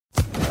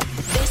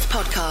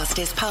podcast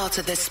is part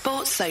of the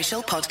Sports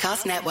Social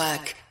Podcast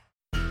Network.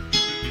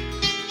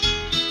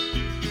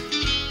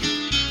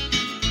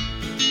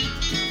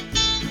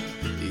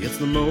 It's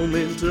the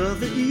moment of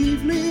the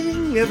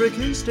evening every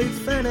K-State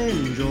fan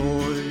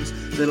enjoys.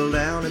 Settle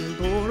down and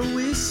pour a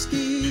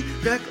whiskey,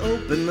 crack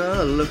open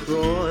a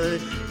LaCroix.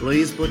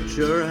 Please put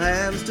your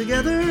hands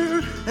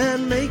together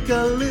and make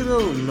a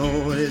little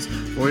noise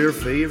for your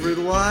favorite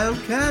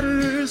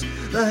Wildcatters,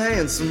 the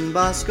handsome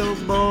Bosco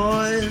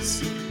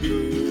boys.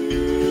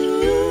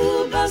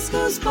 Ooh,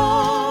 Bosco's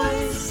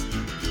boys.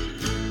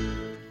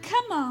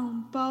 Come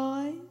on,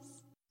 boys.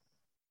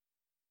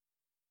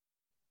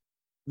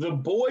 The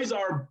boys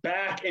are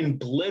back and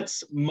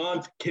Blitz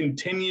month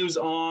continues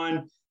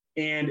on,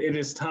 and it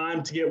is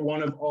time to get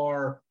one of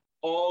our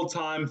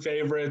all-time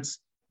favorites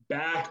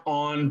back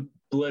on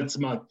Blitz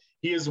month.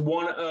 He is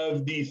one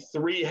of the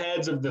three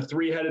heads of the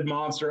three-headed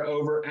monster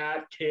over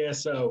at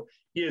KSO.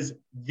 He is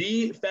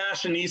the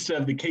fashionista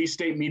of the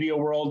K-State media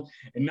world,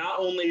 and not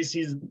only is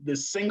he the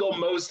single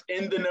most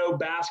in-the-know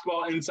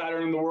basketball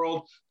insider in the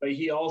world, but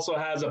he also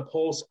has a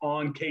pulse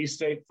on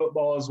K-State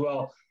football as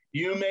well.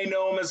 You may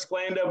know him as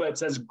Flando, but it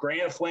says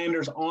Grant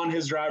Flanders on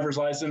his driver's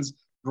license.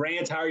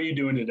 Grant, how are you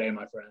doing today,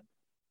 my friend?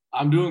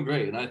 I'm doing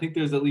great. And I think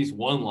there's at least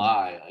one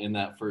lie in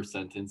that first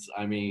sentence.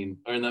 Or in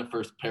that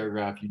first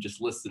paragraph you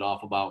just listed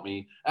off about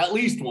me. At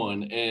least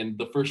one. And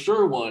the for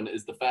sure one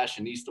is the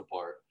fashionista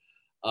part.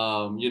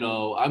 I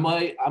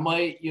might,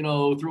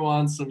 throw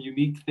on some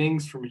unique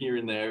things from here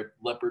and there,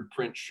 leopard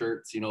print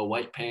shirts,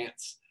 white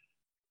pants.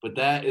 But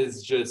that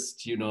is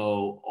just,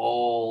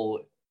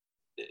 all –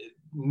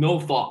 no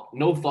thought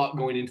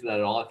going into that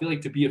at all. I feel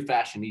like to be a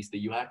fashionista,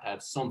 you have to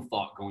have some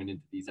thought going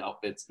into these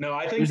outfits. No,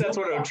 I think that's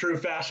what a true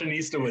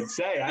fashionista would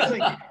say.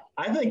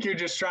 I think you're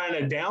just trying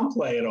to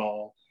downplay it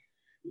all.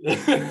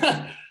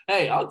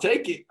 Hey, I'll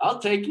take it.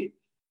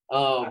 Who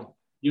else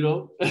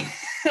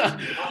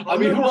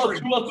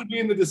would be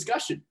in the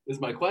discussion is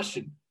my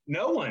question.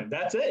 No one.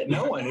 That's it.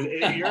 No one.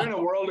 You're in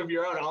a world of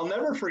your own. I'll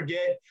never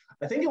forget.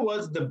 I think it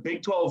was the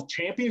Big 12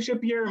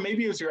 championship year.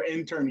 Maybe it was your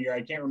intern year.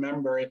 I can't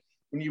remember it.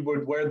 When you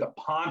would wear the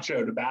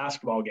poncho to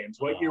basketball games.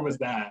 What year was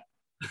that?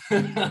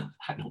 I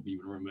don't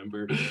even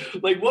remember.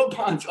 Like what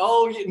poncho?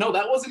 Oh, yeah, no,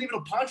 that wasn't even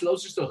a poncho. That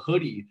was just a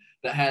hoodie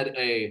that had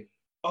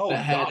so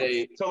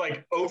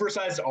like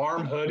oversized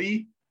arm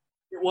hoodie.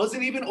 It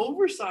wasn't even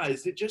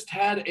oversized. It just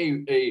had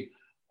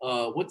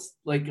what's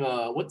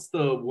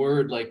the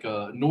word, like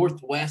a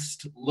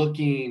northwest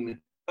looking.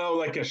 Oh,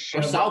 like a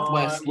chevron. Or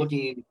southwest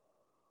looking.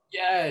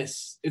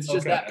 Yes, it's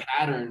just that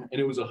pattern, and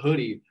it was a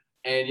hoodie.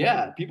 And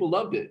yeah, people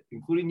loved it,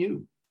 including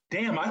you.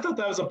 Damn, I thought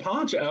that was a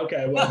poncho.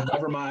 Okay, well,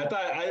 never mind.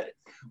 True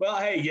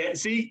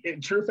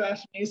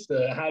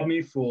fashionista had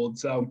me fooled.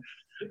 So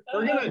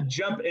we're going to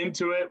jump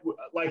into it.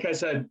 Like I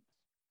said,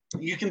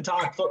 you can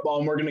talk football,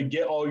 and we're going to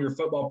get all your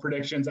football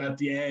predictions at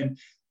the end.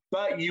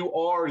 But you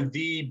are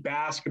the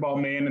basketball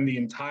man in the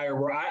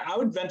entire world. I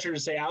would venture to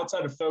say,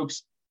 outside of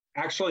folks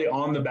actually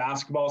on the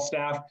basketball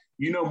staff,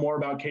 you know more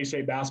about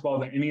K-State basketball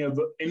than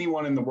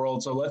anyone in the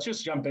world. So let's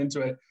just jump into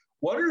it.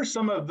 What are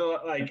some of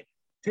the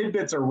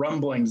tidbits or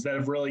rumblings that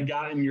have really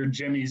gotten your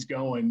jimmies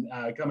going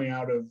coming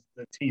out of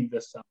the team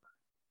this summer?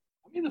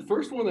 The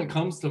first one that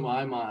comes to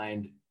my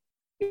mind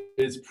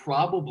is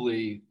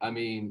probably,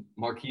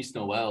 Marquise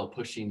Noel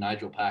pushing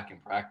Nigel Pack in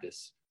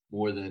practice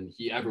more than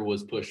he ever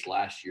was pushed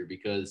last year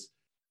because,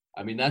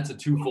 that's a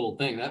twofold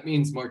thing. That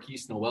means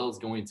Marquise Noel is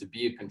going to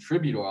be a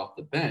contributor off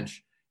the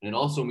bench, and it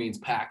also means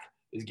Pack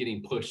is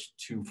getting pushed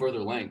to further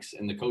lengths,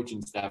 and the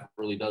coaching staff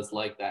really does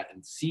like that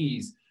and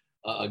sees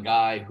a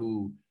guy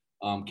who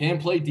can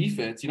play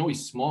defense.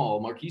 He's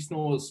small. Marquise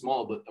Noel is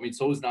small, but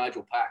so is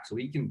Nigel Pack. So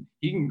he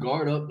can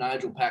guard up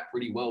Nigel Pack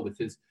pretty well with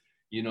his,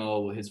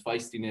 his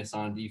feistiness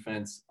on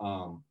defense.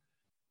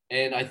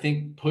 And I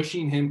think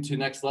pushing him to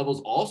next levels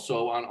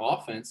also on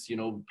offense.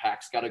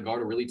 Pack's got to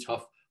guard a really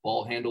tough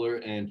ball handler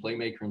and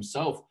playmaker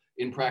himself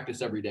in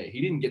practice every day. He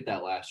didn't get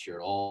that last year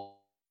at all.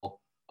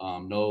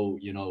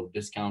 No,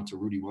 discount to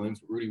Rudy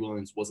Williams. Rudy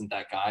Williams wasn't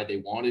that guy.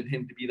 They wanted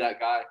him to be that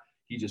guy.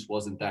 He just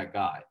wasn't that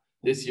guy.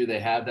 This year they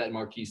have that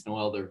Marquise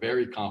Noel. They're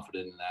very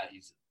confident in that.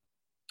 He's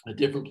a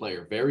different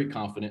player, very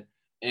confident,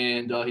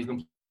 and he's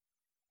been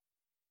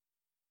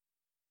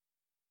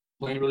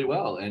playing really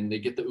well. And they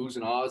get the oohs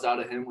and ahs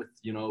out of him with,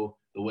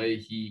 the way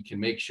he can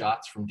make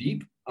shots from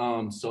deep.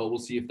 So we'll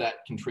see if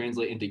that can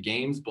translate into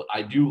games. But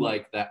I do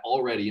like that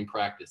already in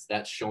practice.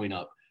 That's showing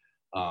up,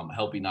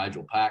 helping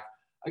Nigel Pack.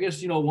 I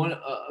guess,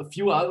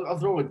 I'll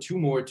throw in two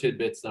more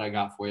tidbits that I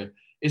got for you.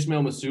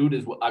 Ismail Massoud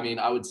is,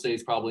 I would say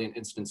is probably an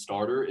instant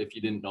starter if you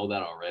didn't know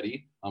that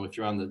already. If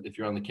you're on the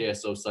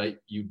KSO site,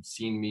 you've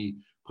seen me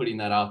putting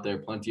that out there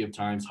plenty of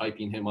times,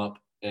 hyping him up,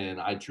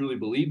 and I truly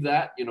believe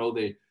that.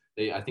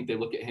 I think they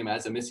look at him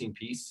as a missing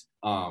piece,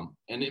 and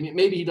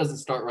maybe he doesn't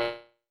start right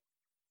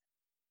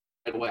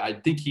away. I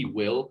think he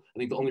will. I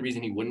think the only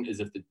reason he wouldn't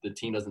is if the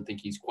team doesn't think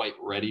he's quite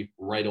ready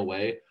right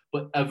away.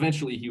 But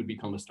eventually he would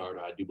become a starter,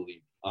 I do believe,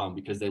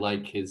 because they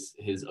like his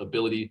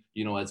ability,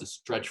 as a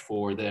stretch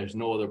forward. There's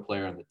no other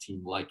player on the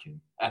team like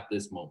him at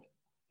this moment.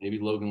 maybe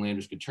Logan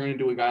Landers could turn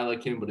into a guy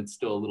like him, but it's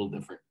still a little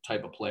different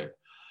type of player.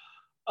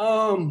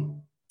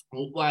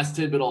 Last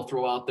tidbit I'll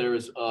throw out there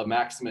is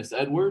Maximus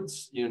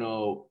Edwards,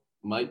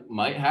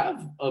 might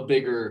have a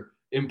bigger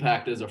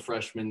impact as a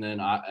freshman than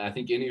I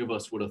think any of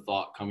us would have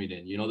thought coming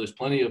in. There's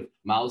plenty of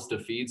mouths to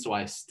feed, so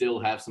I still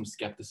have some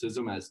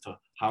skepticism as to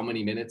how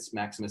many minutes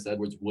Maximus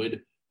Edwards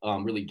would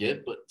really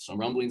get. But some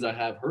rumblings I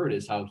have heard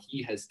is how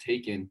he has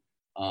taken,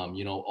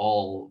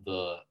 all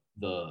the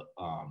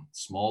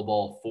small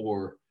ball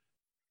 4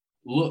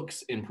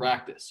 looks in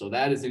practice. So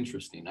that is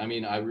interesting. I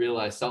mean, I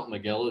realize Selton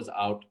Miguel is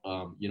out.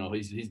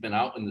 He's been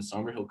out in the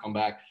summer. He'll come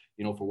back,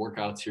 for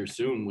workouts here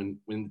soon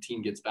when the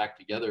team gets back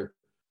together.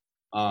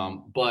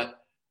 But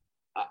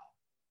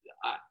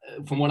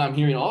from what I'm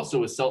hearing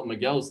also is Selton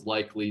Miguel's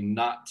likely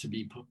not to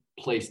be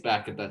placed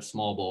back at that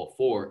small ball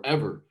 4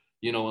 ever,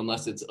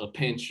 unless it's a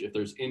pinch, if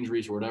there's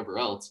injuries or whatever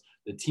else.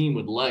 The team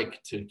would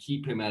like to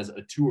keep him as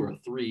a 2 or a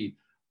 3,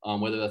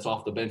 whether that's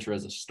off the bench or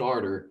as a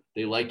starter.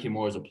 They like him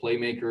more as a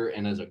playmaker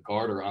and as a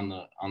guarder on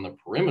the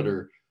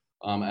perimeter,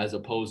 as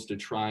opposed to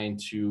trying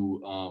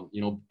to,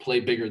 play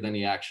bigger than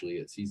he actually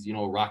is. He's, a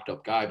rocked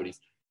up guy, but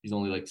he's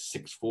only like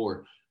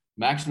 6'4".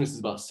 Maximus is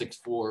about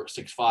 6'4",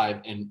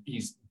 6'5", and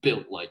he's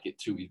built like it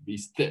too.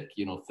 He's thick,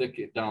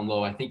 thick down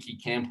low. I think he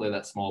can play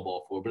that small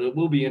ball 4, but it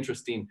will be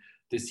interesting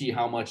to see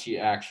how much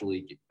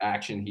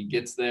action he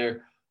gets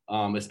there.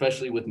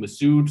 Especially with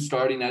Masood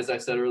starting, as I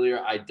said earlier.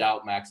 I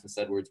doubt Maximus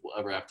Edwards will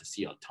ever have to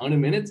see a ton of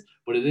minutes,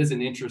 but it is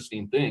an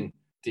interesting thing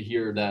to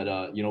hear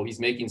that, he's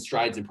making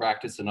strides in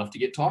practice enough to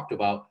get talked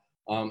about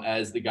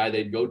as the guy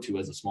they'd go to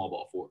as a small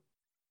ball 4.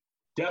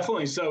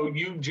 Definitely. So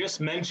you just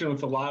mentioned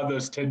with a lot of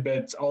those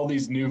tidbits, all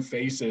these new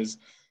faces.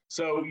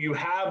 So you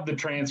have the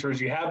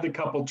transfers, you have the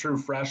couple true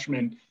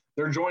freshmen.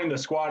 They're joining the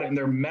squad and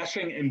they're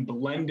meshing and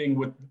blending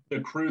with the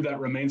crew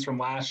that remains from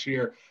last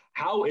year.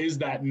 How is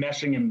that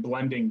meshing and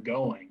blending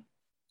going?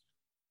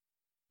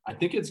 I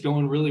think it's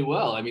going really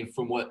well. I mean,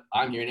 from what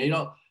I'm hearing,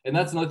 and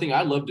that's another thing.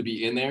 I'd love to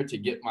be in there to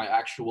get my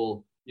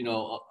actual,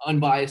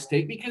 unbiased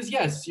take, because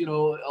yes, a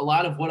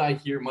lot of what I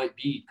hear might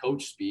be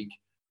coach speak,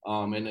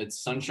 and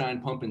it's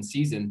sunshine pumping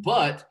season,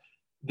 but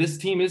this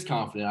team is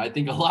confident. I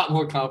think a lot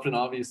more confident,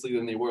 obviously,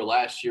 than they were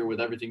last year with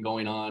everything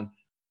going on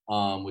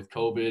with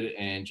COVID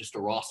and just a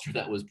roster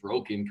that was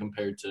broken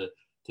compared to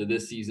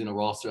this season, a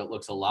roster that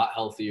looks a lot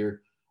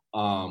healthier.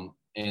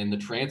 And the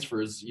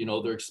transfers,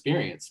 their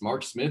experience.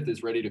 Mark Smith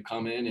is ready to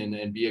come in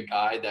and be a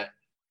guy that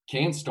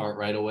can start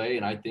right away,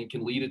 and I think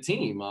can lead a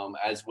team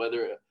as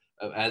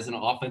an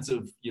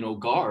offensive,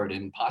 guard,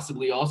 and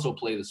possibly also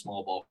play the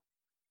small ball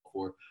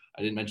 4.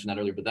 I didn't mention that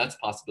earlier, but that's a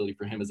possibility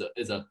for him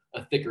as a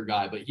thicker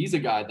guy. But he's a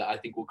guy that I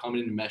think will come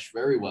in and mesh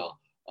very well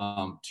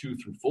 2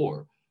 through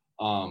 4.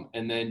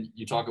 And then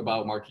you talk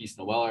about Marquise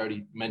Noel. I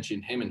already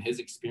mentioned him and his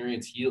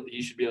experience.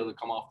 He should be able to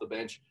come off the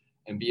bench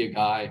and be a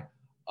guy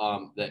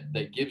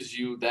that gives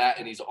you that,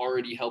 and he's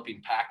already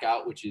helping pack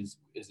out, which is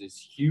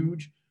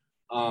huge.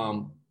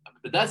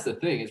 But that's the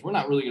thing, is we're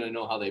not really going to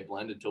know how they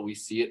blend until we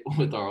see it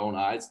with our own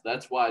eyes.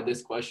 That's why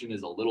this question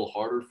is a little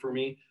harder for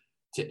me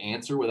to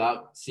answer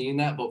without seeing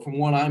that. But from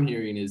what I'm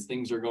hearing is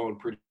things are going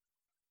pretty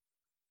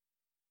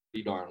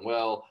darn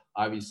well.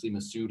 Obviously,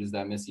 Masood is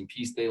that missing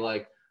piece they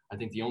like. I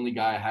think the only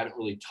guy I haven't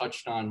really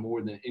touched on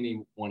more than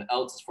anyone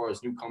else as far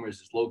as newcomers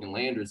is Logan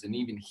Landers, and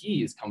even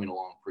he is coming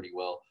along pretty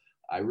well.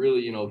 I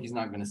really, he's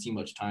not going to see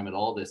much time at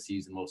all this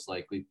season, most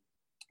likely,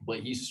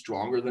 but he's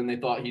stronger than they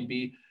thought he'd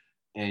be.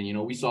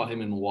 And, we saw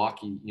him in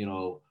Milwaukee,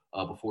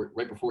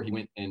 right before he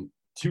went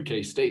to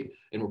K-State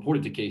and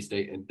reported to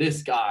K-State. And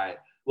this guy,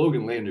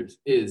 Logan Landers,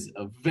 is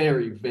a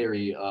very,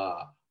 very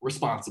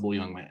responsible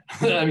young man.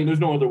 I mean,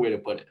 there's no other way to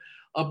put it.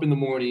 Up in the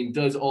morning,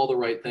 does all the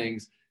right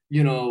things,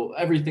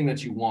 everything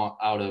that you want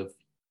out of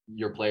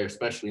your player,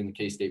 especially in the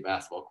K-State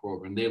basketball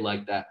program. They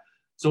like that.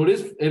 So it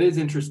is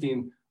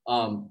interesting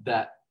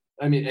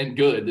and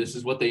good. This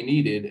is what they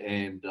needed.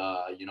 And,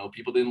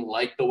 people didn't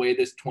like the way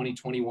this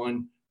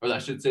 2021, or I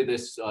should say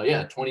this,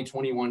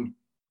 2021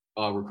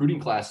 recruiting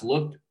class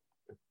looked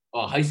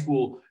high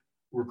school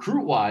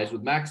recruit-wise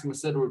with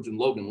Maximus Edwards and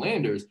Logan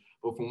Landers.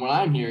 But from what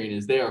I'm hearing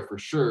is they are for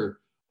sure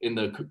in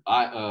the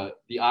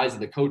eyes of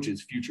the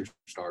coaches, future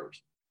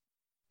starters.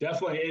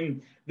 Definitely.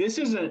 And this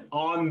isn't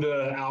on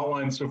the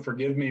outline, so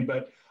forgive me,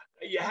 but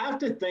you have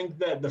to think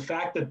that the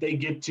fact that they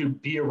get to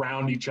be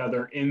around each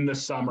other in the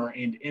summer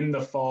and in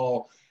the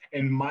fall,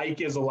 and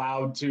Mike is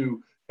allowed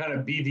to kind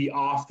of be the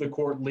off the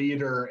court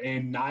leader,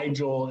 and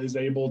Nigel is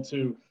able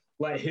to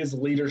let his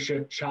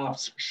leadership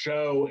chops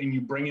show, and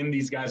you bring in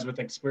these guys with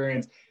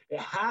experience, it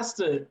has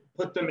to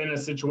put them in a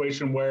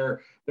situation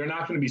where they're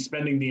not going to be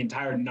spending the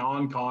entire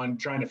non-con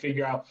trying to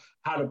figure out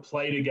how to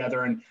play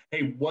together and,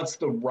 hey, what's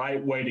the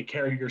right way to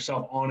carry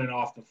yourself on and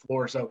off the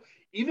floor. So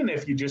even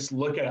if you just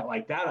look at it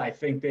like that, I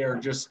think they are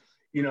just,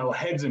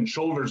 heads and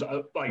shoulders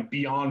up, like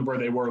beyond where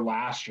they were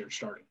last year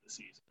starting the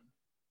season.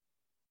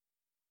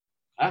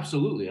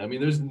 Absolutely. I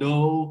mean, there's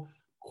no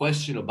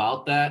question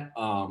about that.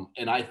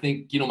 And I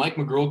think, Mike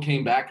McGurl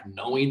came back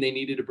knowing they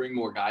needed to bring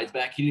more guys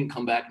back. He didn't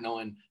come back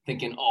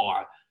thinking,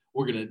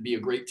 we're going to be a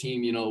great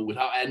team,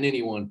 without adding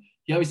anyone.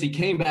 He obviously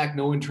came back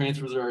knowing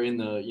transfers are in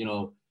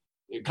the,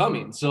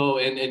 coming. So,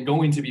 and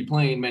going to be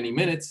playing many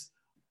minutes.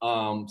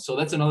 So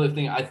that's another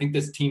thing. I think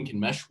this team can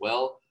mesh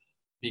well,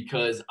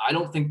 because I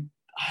don't think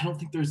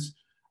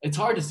it's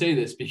hard to say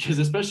this, because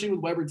especially with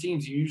Weber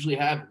teams, you usually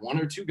have one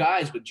or two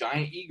guys with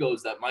giant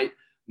egos that might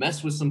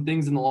mess with some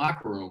things in the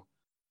locker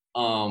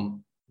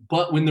room.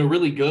 But when they're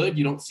really good,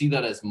 you don't see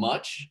that as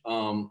much,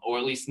 or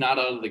at least not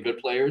out of the good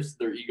players.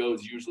 Their ego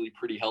is usually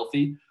pretty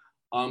healthy.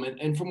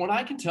 And from what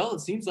I can tell,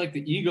 it seems like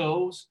the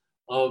egos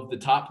of the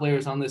top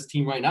players on this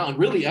team right now, and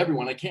really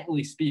everyone, I can't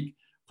really speak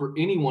for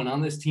anyone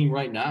on this team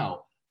right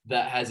now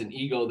that has an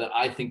ego that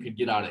I think could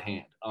get out of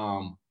hand.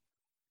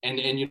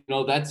 And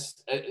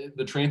that's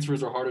the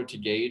transfers are harder to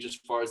gauge as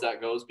far as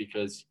that goes,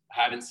 because I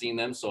haven't seen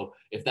them. So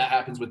if that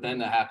happens with them,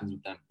 that happens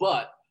with them.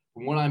 But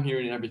from what I'm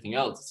hearing and everything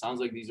else, it sounds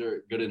like these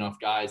are good enough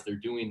guys. They're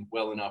doing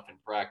well enough in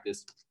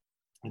practice,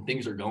 and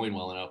things are going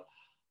well enough.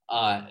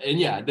 And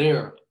yeah,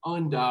 they're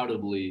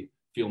undoubtedly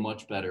feel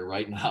much better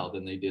right now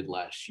than they did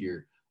last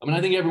year. I mean,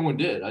 I think everyone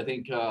did. I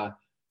think, I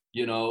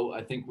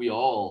think we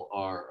all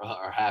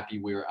are happy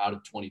we're out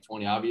of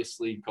 2020.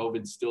 Obviously,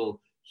 COVID's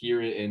still here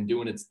and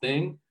doing its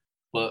thing,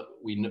 but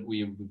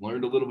we've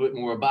learned a little bit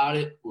more about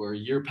it. We're a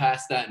year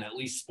past that, and at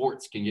least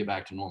sports can get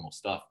back to normal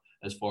stuff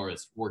as far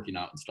as working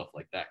out and stuff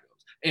like that goes.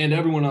 And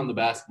everyone on the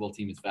basketball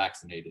team is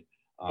vaccinated.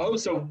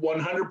 So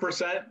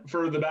 100%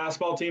 for the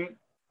basketball team?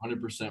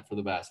 100% for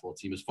the basketball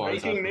team as far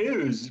breaking as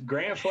news.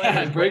 Grant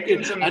Flanders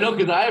breaking. I know,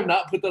 because I have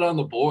not put that on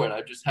the board.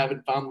 I just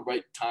haven't found the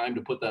right time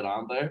to put that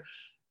on there.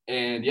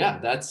 And yeah,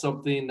 that's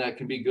something that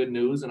can be good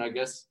news. And I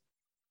guess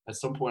at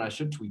some point I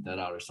should tweet that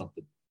out or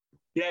something.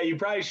 Yeah, you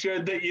probably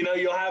should. That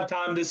you'll have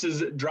time. This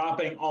is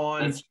dropping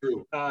on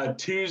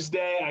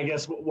Tuesday. I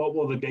guess what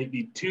will the date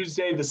be?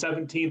 Tuesday the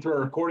 17th.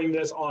 We're recording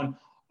this on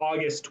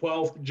August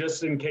 12th,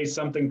 just in case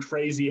something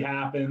crazy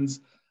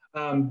happens.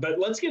 But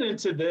let's get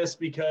into this,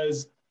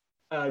 because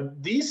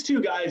these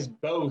two guys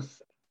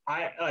both,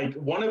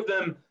 one of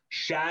them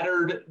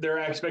shattered their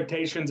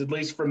expectations, at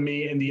least from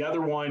me, and the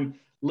other one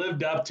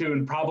lived up to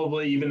and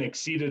probably even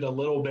exceeded a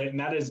little bit, and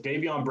that is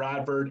Davion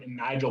Bradford and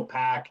Nigel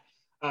Pack.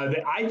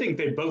 I think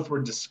they both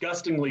were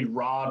disgustingly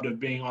robbed of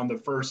being on the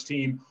first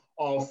team,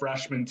 all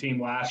freshman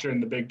team last year in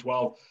the Big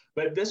 12.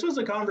 But this was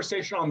a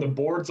conversation on the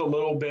boards a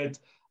little bit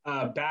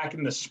back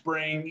in the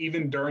spring,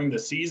 even during the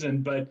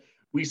season. But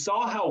we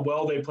saw how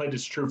well they played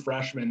as true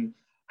freshmen.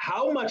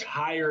 How much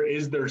higher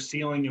is their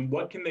ceiling, and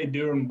what can they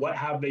do, and what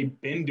have they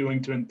been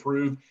doing to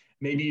improve,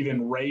 maybe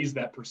even raise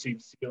that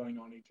perceived ceiling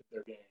on each of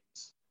their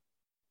games?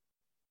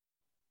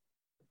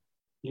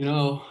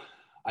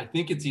 I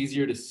think it's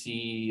easier to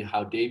see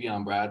how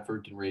Davion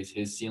Bradford can raise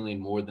his ceiling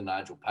more than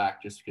Nigel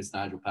Pack, just because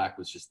Nigel Pack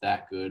was just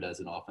that good as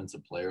an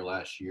offensive player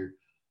last year.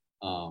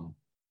 But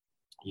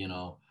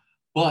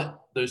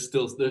there's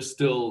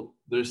still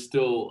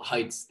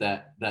heights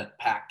that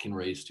Pack can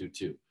raise to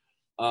too.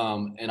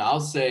 And I'll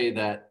say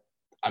that,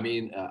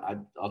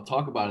 I'll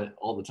talk about it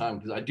all the time,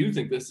 because I do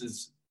think this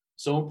is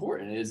so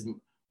important, is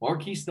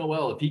Marquise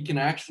Noel, if he can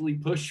actually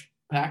push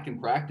Pack in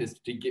practice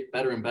to get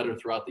better and better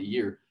throughout the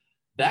year,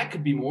 that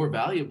could be more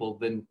valuable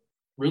than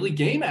really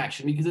game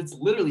action, because it's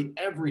literally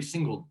every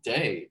single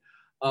day.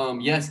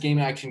 Yes, game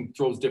action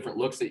throws different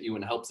looks at you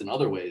and helps in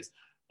other ways,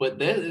 but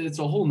then it's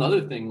a whole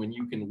nother thing when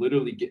you can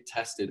literally get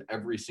tested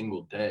every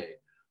single day,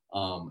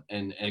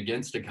 and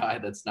against a guy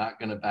that's not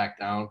going to back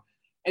down.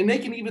 And they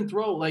can even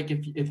throw, like,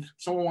 if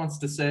someone wants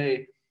to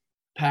say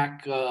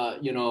Pack,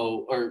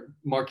 or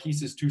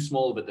Marquise is too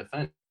small of a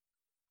defender.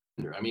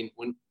 I mean,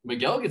 when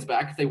Miguel gets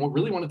back, if they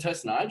really want to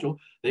test Nigel,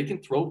 they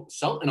can throw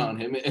Selton on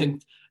him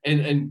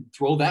and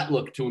throw that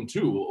look to him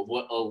too, of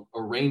what a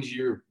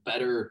rangier,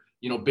 better,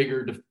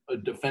 bigger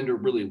defender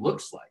really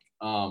looks like.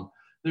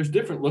 There's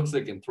different looks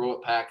they can throw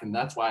at Pack, and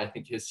that's why I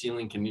think his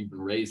ceiling can even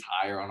raise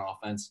higher on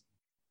offense.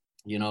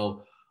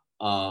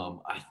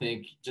 I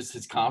think just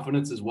his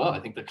confidence as well. I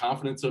think the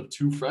confidence of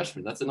two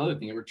freshmen, that's another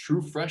thing. They were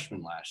true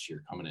freshmen last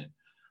year coming in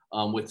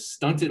with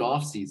stunted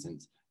off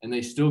seasons, and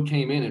they still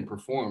came in and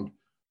performed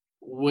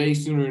way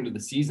sooner into the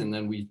season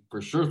than we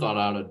for sure thought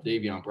out of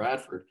Davion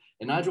Bradford.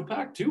 And Nigel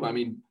Pack too. I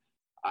mean,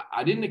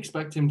 I didn't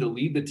expect him to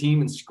lead the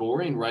team in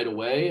scoring right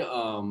away.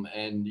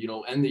 And,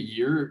 end the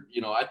year,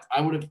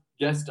 I would have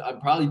guessed, I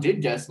probably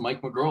did guess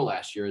Mike McGurl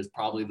last year as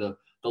probably the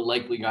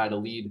likely guy to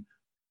lead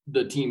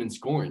the team in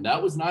scoring.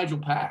 That was Nigel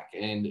Pack,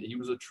 and he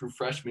was a true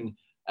freshman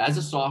as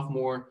a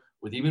sophomore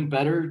with even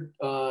better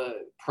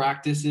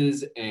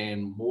practices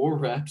and more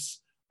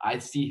reps. I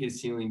see his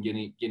ceiling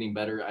getting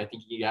better. I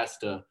think he has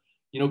to,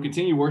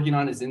 continue working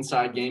on his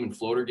inside game and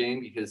floater game,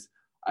 because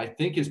I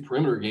think his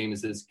perimeter game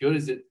is as good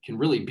as it can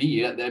really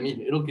be. I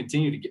mean, it'll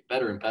continue to get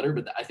better and better,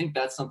 but I think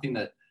that's something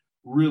that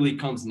really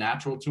comes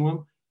natural to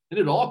him. And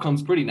it all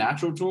comes pretty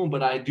natural to him,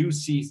 but I do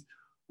see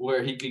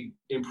where he could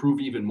improve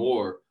even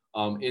more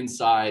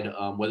inside,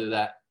 whether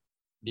that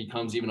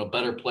becomes even a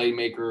better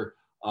playmaker,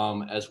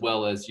 as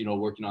well as,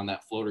 working on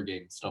that floater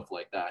game and stuff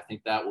like that. I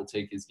think that will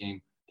take his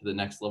game to the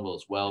next level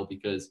as well,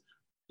 because,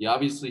 He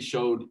obviously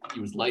showed he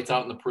was lights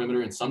out in the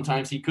perimeter, and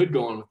sometimes he could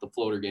go on with the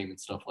floater game and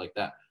stuff like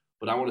that.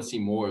 But I want to see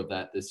more of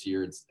that this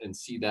year and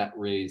see that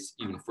raise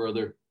even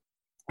further.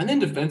 And then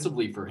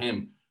defensively for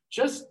him,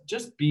 just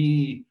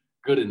be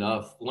good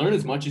enough. Learn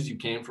as much as you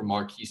can from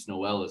Marquise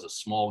Noel as a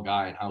small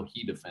guy and how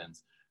he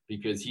defends,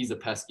 because he's a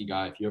pesky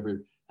guy. If you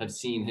ever have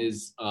seen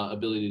his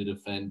ability to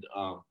defend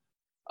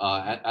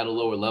at a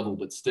lower level,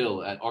 but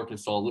still at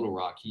Arkansas Little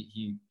Rock,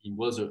 he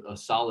was a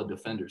solid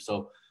defender.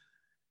 So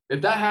if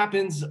that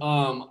happens,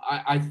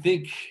 I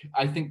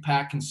think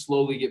Pat can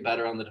slowly get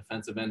better on the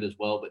defensive end as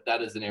well. But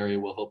that is an area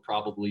where he'll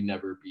probably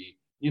never be,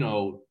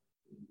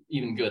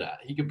 even good at.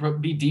 He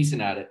could be decent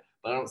at it,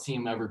 but I don't see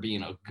him ever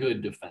being a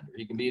good defender.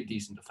 He can be a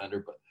decent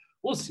defender, but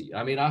we'll see.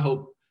 I mean, I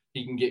hope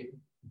he can get.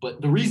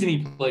 But the reason he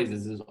plays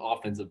is his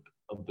offensive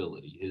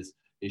ability, his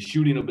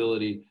shooting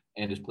ability,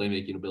 and his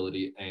playmaking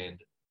ability, and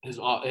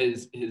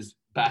his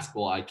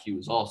basketball IQ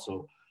is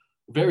also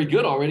very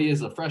good already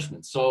as a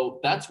freshman.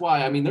 So that's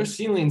why, I mean, their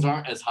ceilings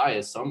aren't as high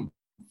as some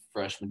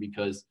freshmen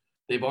because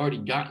they've already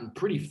gotten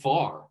pretty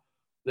far.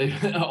 They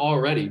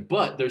already,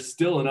 but there's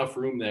still enough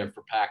room there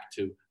for Pack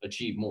to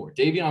achieve more.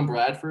 Davion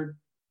Bradford,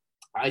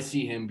 I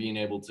see him being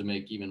able to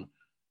make even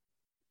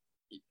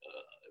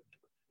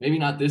maybe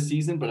not this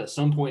season, but at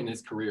some point in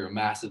his career, a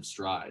massive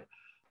stride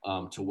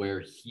to where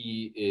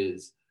he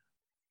is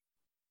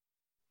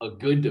a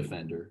good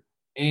defender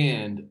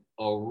and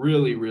a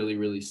really, really,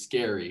 really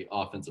scary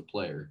offensive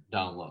player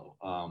down low.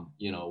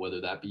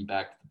 Whether that be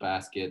back to the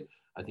basket,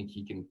 I think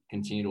he can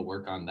continue to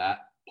work on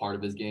that part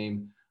of his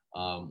game,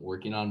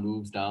 working on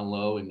moves down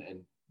low and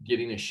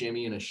getting a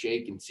shimmy and a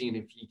shake and seeing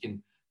if he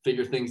can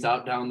figure things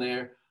out down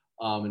there,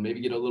 and maybe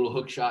get a little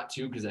hook shot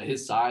too, because at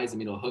his size, I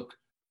mean, a hook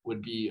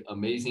would be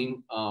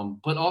amazing.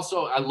 But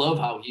also, I love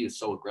how he is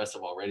so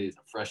aggressive already as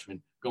a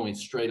freshman, going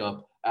straight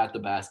up at the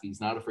basket.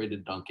 He's not afraid to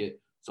dunk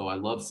it. So I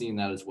love seeing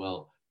that as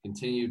well.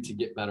 Continue to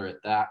get better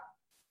at that.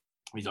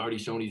 He's already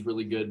shown he's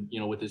really good,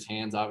 with his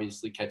hands,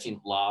 obviously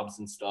catching lobs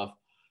and stuff.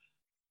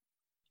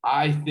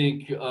 I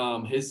think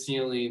his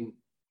ceiling,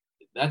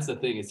 that's the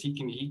thing, is he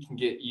can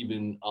get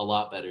even a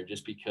lot better,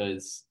 just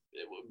because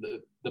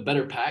the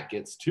better Pat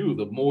gets too,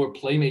 the more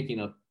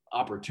playmaking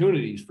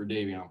opportunities for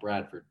Davion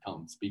Bradford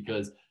comes,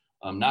 because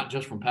not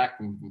just from Pat,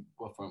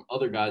 but from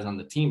other guys on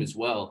the team as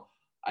well.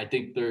 I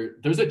think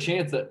there's a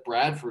chance that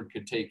Bradford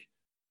could take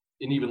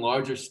an even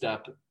larger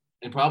step,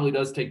 and probably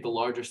does take the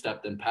larger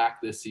step than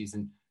Pack this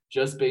season,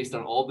 just based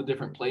on all the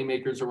different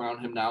playmakers around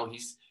him now.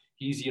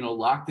 He's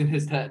locked in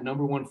his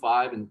number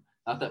 1-5, and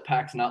not that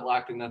Pack's not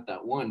locked in at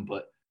that one,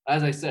 but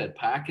as I said,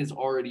 Pack has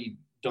already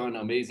done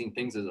amazing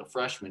things as a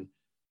freshman.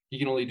 He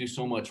can only do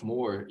so much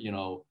more,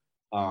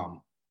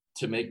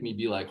 to make me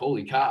be like,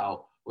 holy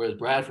cow. Whereas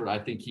Bradford, I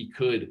think he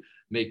could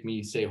make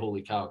me say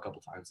holy cow a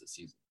couple times this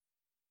season.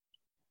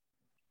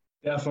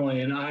 Definitely.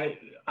 And I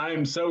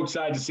am so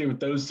excited to see what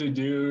those two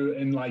do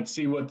and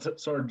see what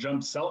sort of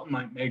jump Selton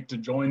might make to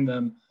join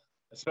them,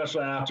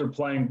 especially after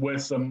playing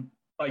with some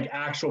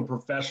actual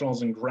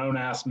professionals and grown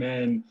ass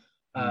men,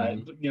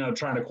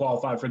 trying to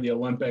qualify for the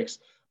Olympics.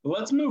 But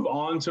let's move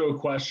on to a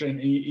question.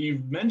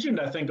 You've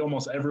mentioned, I think,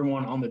 almost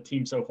everyone on the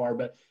team so far,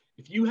 but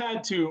if you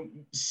had to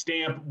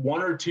stamp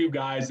one or two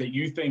guys that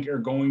you think are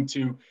going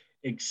to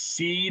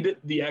exceed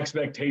the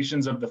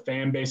expectations of the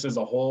fan base as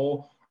a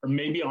whole, or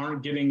maybe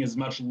aren't getting as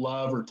much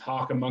love or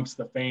talk amongst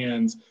the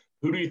fans,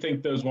 who do you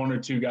think those one or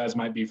two guys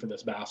might be for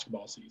this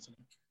basketball season?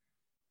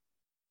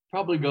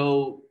 Probably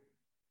go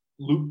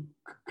Luke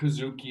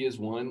Kazuki is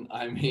one.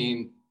 I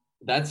mean,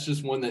 that's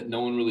just one that no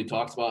one really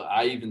talks about.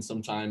 I even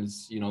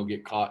sometimes,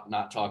 get caught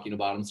not talking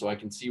about him. So I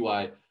can see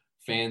why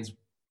fans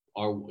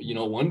are,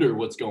 wonder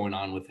what's going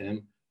on with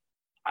him.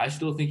 I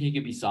still think he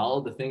could be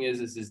solid. The thing is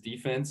his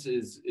defense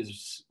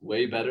is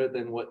way better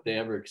than what they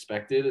ever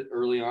expected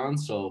early on.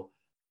 So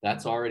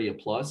that's already a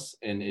plus,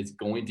 and it's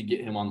going to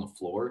get him on the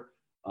floor.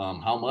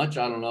 How much?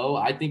 I don't know.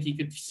 I think he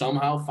could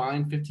somehow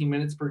find 15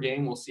 minutes per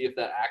game. We'll see if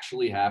that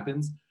actually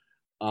happens.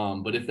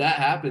 But if that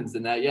happens,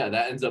 then that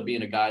ends up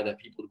being a guy that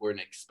people weren't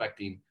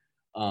expecting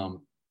to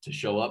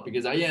show up,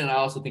 because I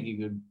also think he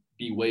could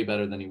be way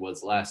better than he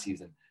was last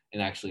season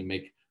and actually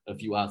make a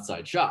few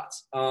outside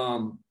shots.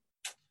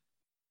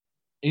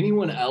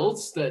 Anyone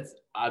else that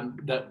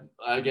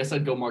I guess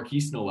I'd go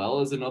Marquise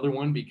Noel as another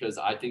one, because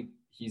I think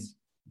he's,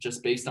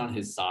 just based on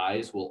his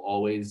size, will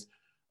always,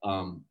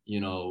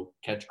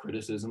 catch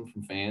criticism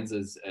from fans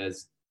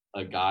as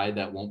a guy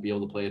that won't be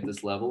able to play at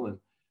this level. And,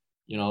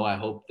 I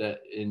hope that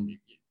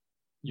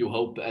you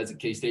hope as a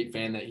K-State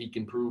fan that he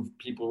can prove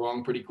people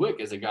wrong pretty quick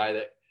as a guy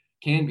that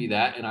can be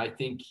that. And I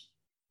think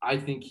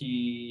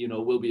he,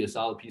 will be a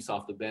solid piece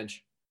off the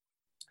bench.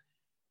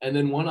 And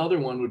then one other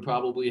one would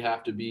probably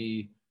have to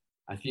be,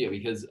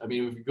 because if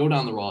you go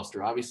down the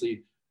roster,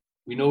 obviously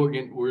we know what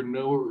we're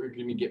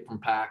going to get from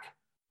Pack.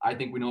 I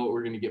think we know what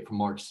we're going to get from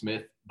Mark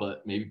Smith,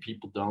 but maybe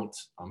people don't.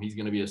 He's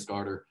going to be a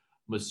starter.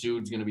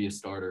 Masood's going to be a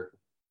starter.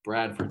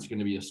 Bradford's going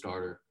to be a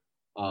starter.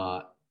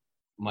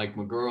 Mike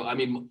McGurl. I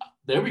mean,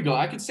 there we go.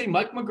 I could say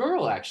Mike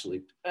McGurl,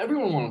 actually.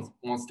 Everyone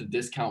wants to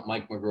discount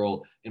Mike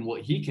McGurl and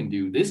what he can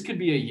do. This could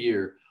be a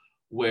year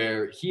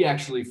where he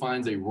actually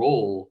finds a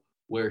role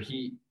where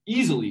he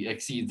easily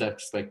exceeds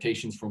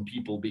expectations from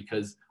people,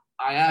 because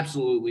I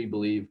absolutely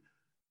believe,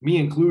 me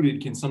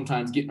included, can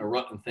sometimes get in a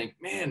rut and think,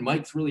 man,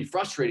 Mike's really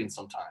frustrating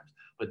sometimes.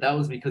 But that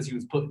was because he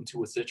was put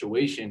into a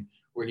situation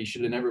where he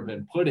should have never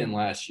been put in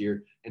last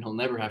year, and he'll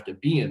never have to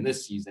be in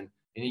this season.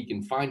 And he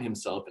can find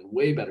himself in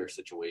way better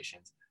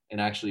situations and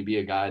actually be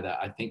a guy that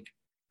I think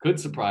could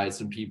surprise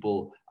some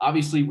people.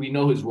 Obviously, we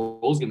know his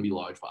role is going to be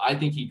large, but I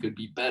think he could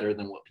be better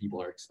than what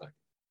people are expecting.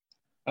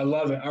 I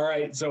love it. All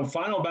right, so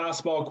final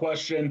basketball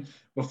question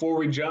before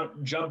we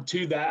jump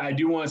to that. I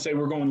do want to say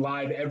we're going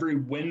live every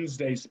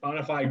Wednesday,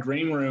 Spotify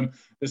Green Room.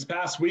 This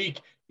past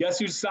week, guess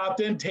who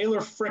stopped in? Taylor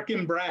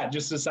frickin' Bratt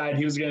just decided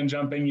he was going to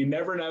jump in. You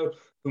never know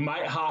who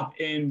might hop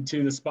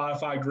into the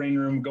Spotify Green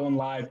Room, going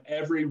live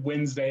every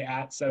Wednesday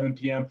at 7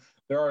 p.m.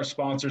 They're our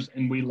sponsors,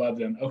 and we love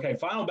them. Okay,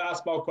 final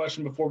basketball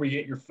question before we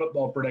get your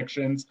football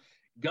predictions.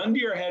 Gun to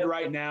your head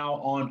right now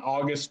on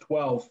August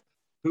 12th.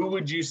 Who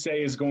would you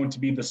say is going to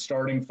be the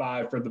starting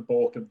five for the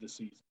bulk of the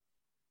season?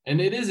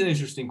 And it is an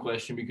interesting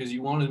question, because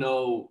you want to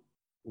know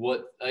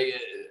what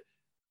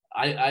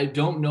I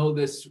don't know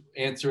this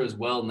answer as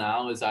well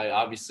now as I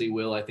obviously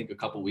will, I think, a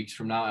couple weeks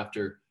from now,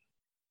 after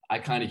I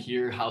kind of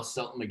hear how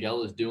Selton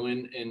Miguel is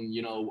doing, and,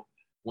 you know,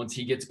 once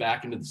he gets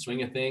back into the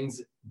swing of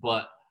things.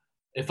 But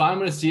if I'm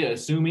going to see it,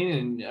 assuming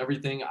and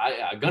everything,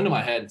 I gun to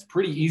my head, it's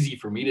pretty easy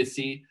for me to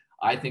see.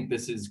 I think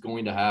this is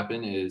going to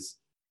happen is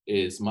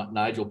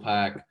Nigel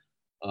Pack,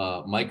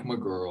 Mike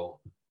McGurl,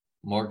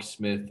 Mark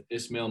Smith,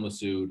 Ismail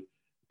Massoud,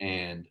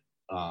 and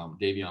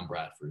Davion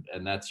Bradford.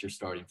 And that's your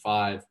starting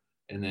five.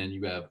 And then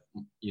you have,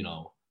 you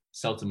know,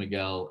 Selton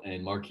Miguel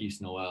and Marquise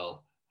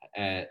Noel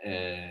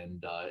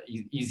and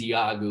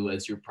Iziagu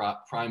as your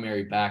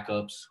primary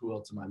backups. Who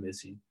else am I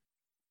missing?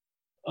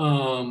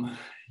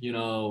 You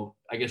know,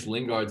 I guess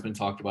Lingard's been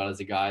talked about as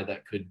a guy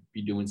that could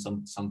be doing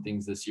some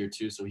things this year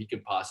too. So he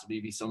could possibly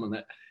be someone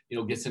that, you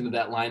know, gets into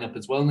that lineup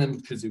as well. And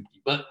then Kazuki.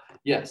 But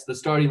yes, the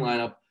starting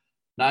lineup: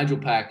 Nigel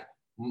Pack,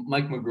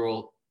 Mike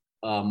McGurl,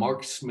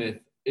 Mark Smith,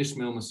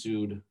 Ismail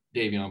Massoud,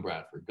 Davion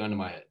Bradford. Gun to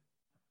my head.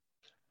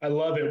 I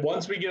love it.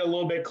 Once we get a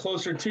little bit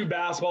closer to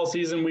basketball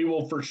season, we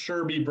will for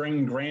sure be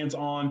bringing Grant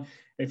on.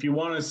 If you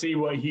want to see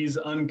what he's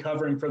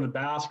uncovering for the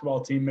basketball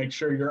team, make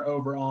sure you're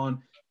over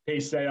on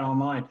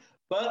K-StateOnline.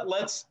 But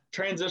let's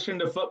transition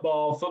to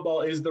football.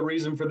 Football is the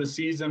reason for the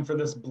season for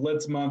this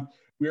Blitz month.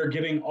 We are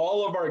getting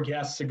all of our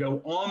guests to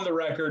go on the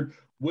record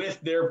with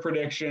their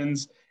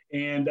predictions.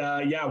 And,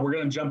 yeah, we're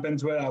going to jump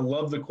into it. I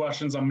love the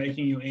questions I'm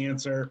making you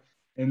answer.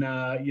 And,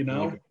 you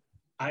know,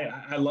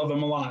 I love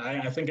them a lot.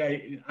 I think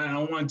I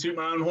don't want to toot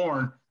my own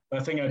horn, but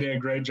I think I did a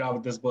great job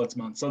with this Blitz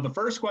month. So the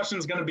first question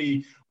is going to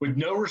be, with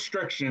no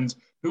restrictions,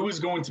 who is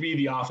going to be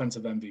the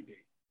offensive MVP?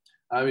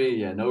 I mean,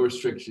 yeah, no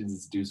restrictions.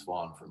 It's Deuce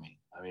Vaughn for me.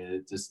 I mean,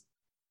 it just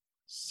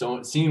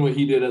seeing what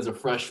he did as a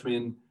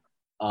freshman,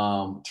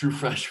 true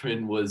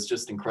freshman, was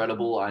just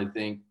incredible. I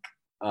think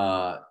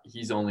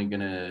he's only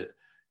going to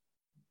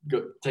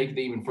take it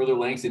even further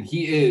lengths, and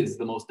he is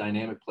the most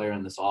dynamic player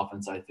in this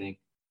offense, I think,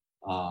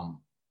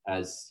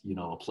 as, you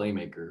know, a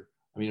playmaker.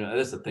 I mean,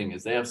 that's the thing,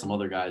 is they have some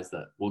other guys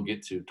that we'll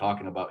get to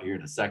talking about here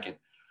in a second.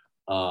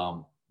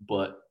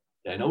 But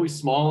I know he's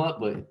small up,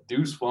 but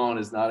Deuce Vaughn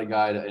is not a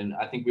guy that, and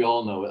I think we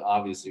all know it.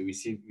 Obviously, we've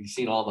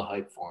seen all the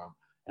hype for him,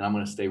 and I'm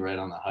going to stay right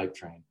on the hype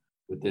train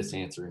with this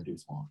answer in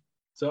Deuce Vaughn.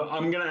 So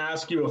I'm going to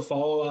ask you a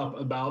follow-up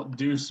about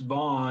Deuce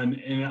Vaughn,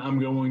 and I'm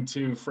going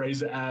to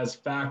phrase it as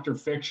fact or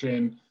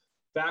fiction.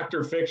 Fact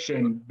or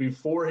fiction,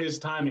 before his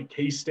time at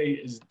K-State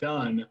is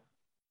done,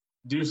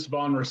 Deuce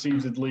Vaughn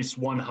receives at least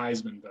one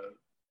Heisman vote.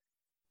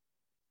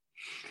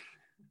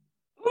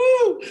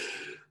 Ooh,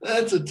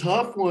 that's a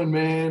tough one,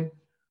 man.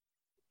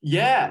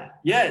 Yeah,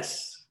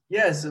 yes,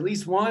 at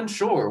least one,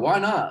 sure. Why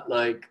not?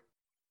 Like,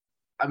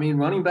 I mean,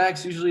 running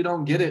backs usually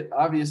don't get it.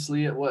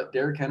 Obviously,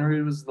 Derrick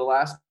Henry was the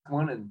last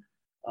one,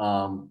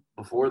 and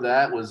before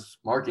that was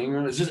Mark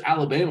Ingram. It's just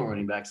Alabama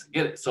running backs that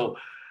get it. So,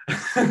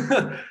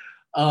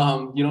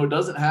 you know, it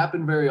doesn't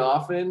happen very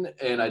often,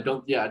 and I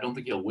don't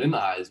think he'll win the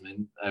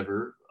Heisman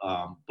ever.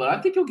 But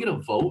I think he'll get a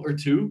vote or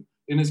two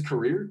in his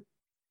career.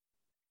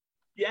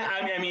 Yeah,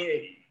 I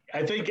mean,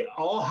 I think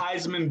all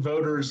Heisman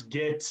voters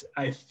get,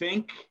 I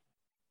think,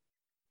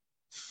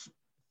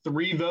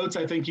 3 votes.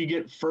 I think you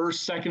get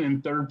first, second,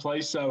 and third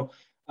place. So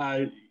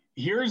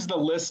here's the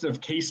list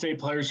of K-State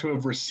players who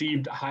have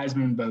received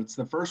Heisman votes.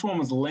 The first one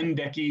was Lynn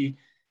Dickey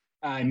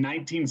in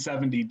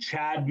 1970,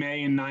 Chad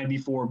May in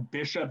 94,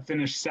 Bishop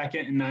finished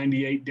second in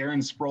 98, Darren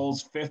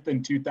Sproles fifth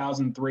in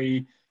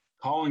 2003,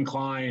 Colin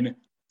Klein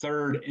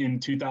third in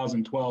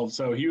 2012.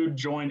 So he would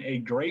join a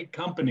great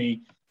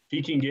company if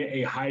he can get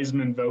a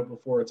Heisman vote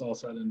before it's all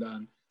said and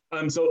done.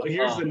 So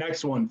here's the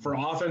next one for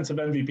offensive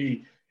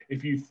MVP.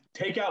 If you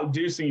take out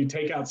Deuce and you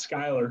take out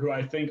Skylar, who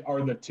I think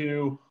are the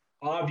two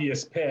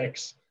obvious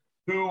picks,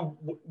 who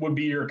would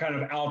be your kind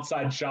of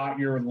outside shot,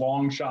 your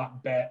long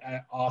shot bet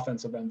at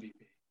offensive MVP?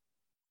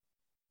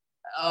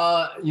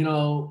 You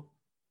know,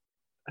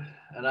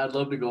 and I'd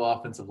love to go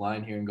offensive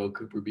line here and go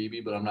Cooper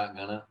Beebe, but I'm not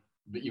gonna.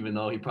 But even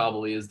though he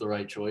probably is the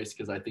right choice,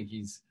 because I think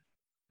he's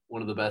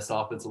one of the best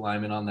offensive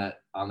linemen on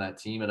that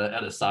team at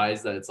a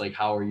size that it's like,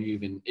 how are you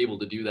even able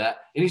to do that?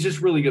 And he's just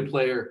a really good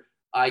player,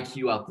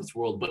 IQ out this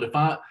world.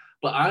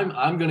 But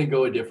I'm gonna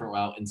go a different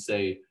route and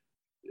say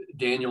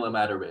Daniel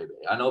Amaterbebe.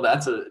 I know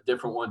that's a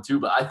different one too,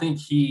 but I think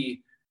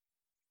he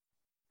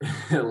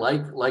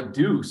like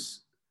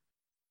Deuce,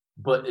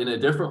 but in a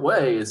different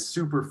way, is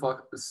super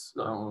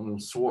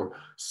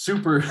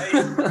super.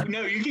 Hey,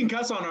 no, you can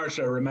cuss on our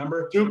show.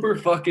 Remember, super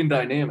fucking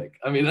dynamic.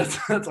 I mean,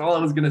 that's all I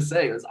was gonna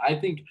say. Is I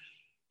think,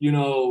 you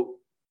know,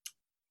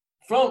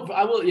 from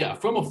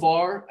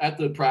afar at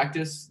the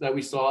practice that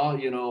we saw,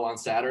 you know, on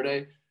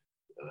Saturday,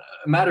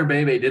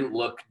 Amaterbebe didn't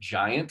look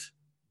giant,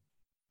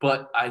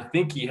 but I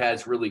think he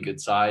has really good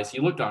size. He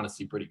looked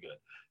honestly pretty good.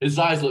 His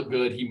size looked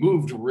good. He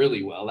moved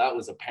really well. That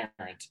was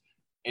apparent.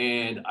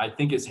 And I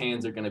think his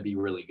hands are going to be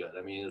really good.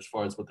 I mean, as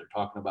far as what they're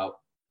talking about,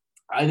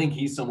 I think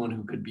he's someone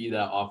who could be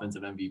that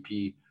offensive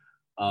MVP.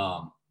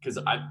 Because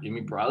I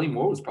mean, Briley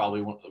Moore was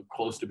probably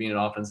close to being an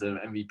offensive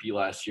MVP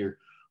last year,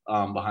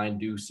 behind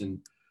Deuce, and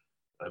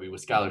I mean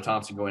with Skylar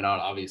Thompson going out,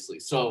 obviously.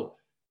 So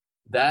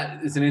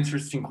that is an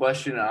interesting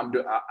question.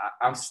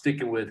 I'm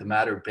sticking with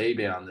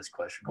Amaterbebe on this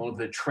question. Going with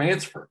the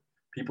transfer,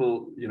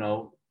 people, you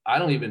know, I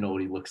don't even know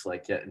what he looks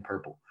like yet in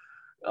purple.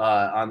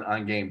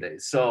 On game day.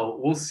 So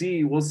we'll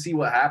see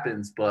what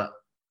happens, but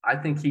I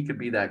think he could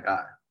be that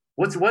guy.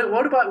 What's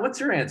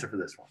your answer for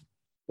this one?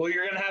 Well,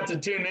 you're going to have to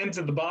tune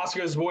into the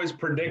Bosco's Boys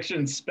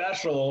prediction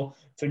special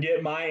to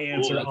get my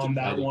answer on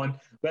that one.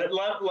 But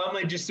let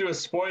me just do a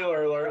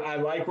spoiler alert. I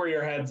like where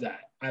your head's at.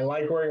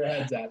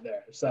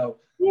 There. So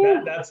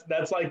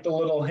that's like the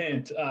little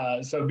hint.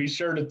 So be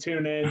sure to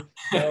tune in.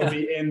 That'll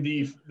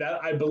be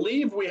I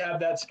believe we have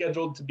that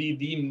scheduled to be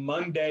the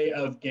Monday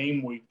of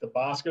game week, the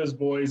Bosco's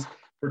Boys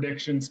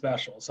prediction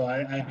special. So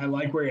I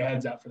like where your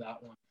head's at for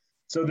that one.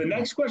 So the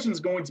next question is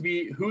going to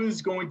be, who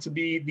is going to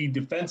be the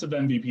defensive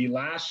MVP?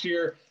 Last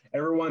year,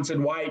 everyone said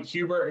Wyatt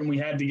Hubert, and we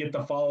had to get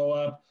the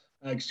follow-up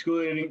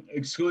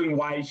excluding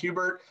Wyatt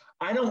Hubert.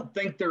 I don't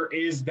think there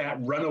is that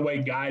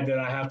runaway guy that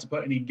I have to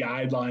put any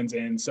guidelines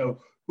in. So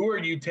who are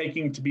you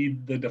taking to be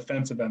the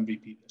defensive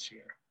MVP this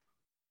year?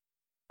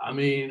 I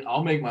mean,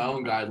 I'll make my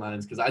own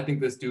guidelines because I think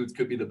this dude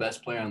could be the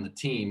best player on the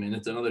team, and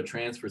it's another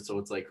transfer, so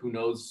it's like, who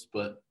knows?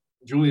 But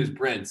Julius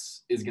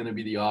Brents is going to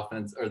be the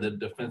offense or the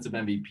defensive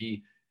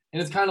MVP.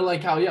 And it's kind of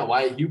like how,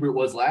 Wyatt Hubert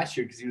was last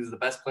year because he was the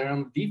best player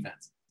on the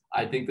defense.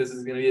 I think this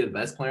is going to be the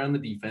best player on the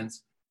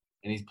defense,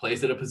 and he's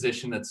placed at a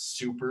position that's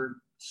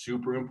super,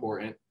 super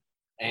important.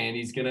 And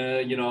he's going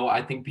to, you know,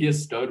 I think be a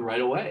stud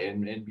right away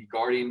and be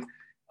guarding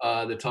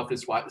some of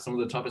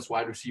the toughest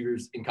wide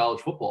receivers in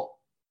college football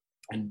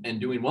and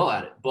doing well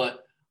at it.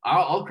 But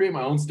I'll create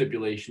my own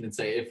stipulation and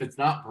say if it's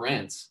not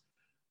Brent's,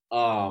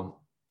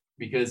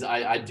 because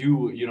I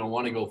do, you know,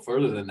 want to go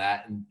further than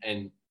that.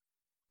 And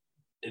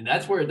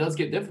that's where it does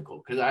get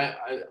difficult because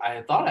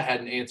I thought I had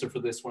an answer for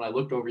this when I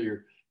looked over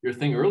your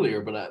thing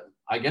earlier, but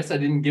I guess I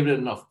didn't give it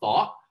enough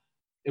thought.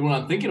 And when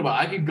I'm thinking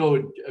about it, I could go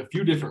a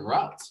few different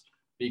routes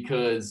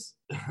because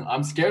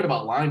I'm scared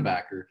about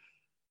linebacker.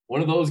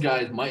 One of those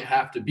guys might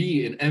have to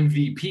be an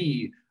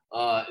MVP,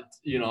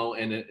 you know,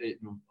 and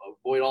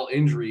avoid all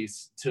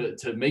injuries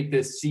to make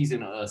this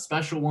season a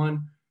special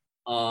one.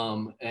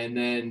 And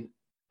then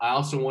I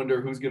also wonder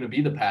who's going to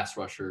be the pass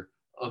rusher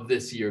of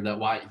this year that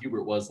Wyatt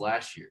Hubert was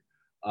last year.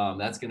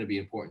 That's going to be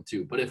important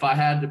too. But if I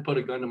had to put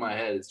a gun to my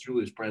head, it's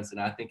Julius Brents,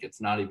 and I think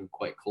it's not even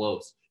quite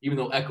close, even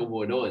though Echo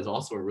Boydo is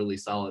also a really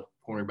solid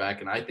cornerback,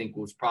 and I think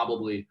was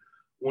probably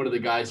one of the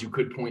guys you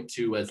could point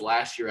to as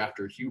last year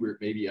after Hubert,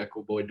 maybe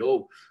Echo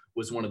Boydo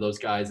was one of those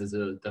guys as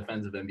a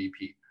defensive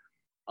MVP.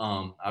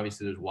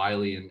 Obviously, there's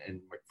Wiley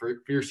and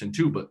McPherson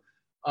too, but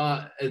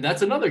and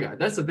that's another guy.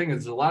 That's the thing.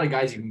 There's a lot of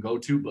guys you can go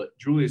to, but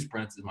Julius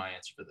Brents is my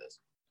answer for this.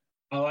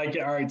 I like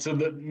it. All right, so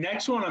the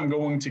next one I'm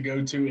going to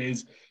go to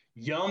is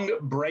young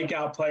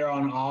breakout player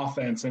on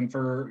offense. And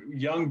for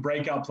young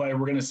breakout player,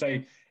 we're going to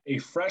say a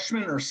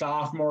freshman or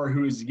sophomore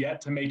who is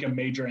yet to make a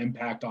major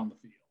impact on the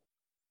field.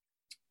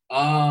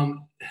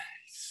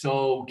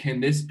 So can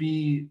this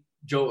be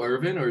Joe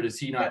Irvin, or does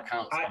he not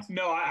count?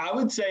 I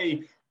would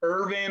say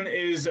Irvin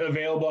is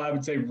available. I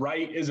would say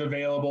Wright is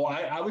available.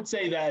 I would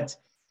say that,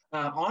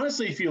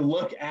 honestly, if you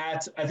look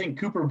at, I think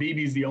Cooper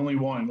Beebe is the only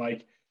one,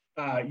 like,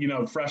 you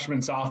know,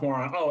 freshman, sophomore.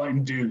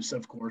 And Deuce,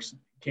 of course.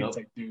 Can't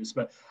say Deuce,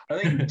 but I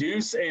think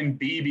Deuce and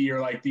Beebe are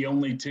like the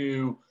only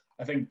two,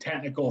 I think,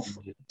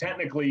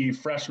 technically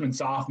freshman,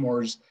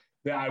 sophomores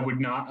that I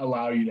would not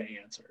allow you to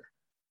answer.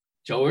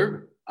 Joe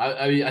Irvin.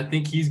 I mean, I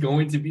think he's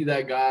going to be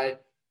that guy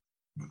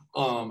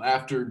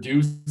after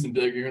Deuce, and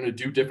you're going to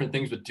do different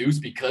things with Deuce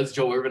because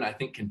Joe Irvin, I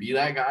think, can be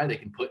that guy. They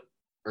can put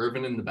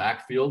Irvin in the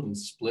backfield and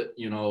split,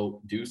 you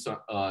know, Deuce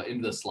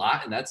into the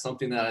slot, and that's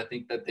something that I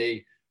think that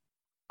they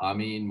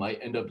might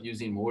end up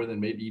using more than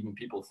maybe even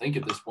people think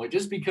at this point,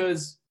 just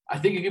because I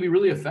think it could be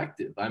really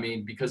effective. I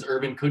mean, because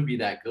Irvin could be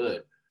that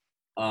good.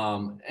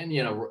 And,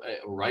 you know,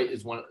 Wright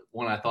is one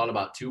I thought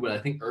about too, but I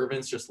think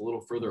Irvin's just a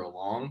little further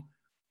along.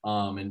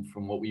 And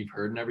from what we've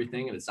heard and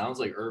everything, and it sounds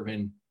like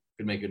Irvin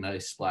could make a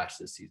nice splash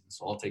this season.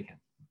 So I'll take him.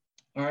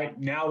 All right,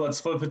 now let's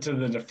flip it to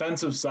the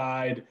defensive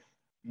side.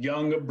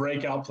 Young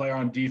breakout player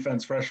on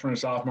defense, freshman or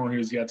sophomore,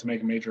 who's yet to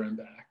make a major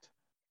impact.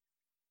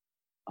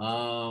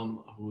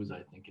 Who was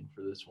I thinking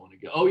for this one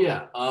again? Oh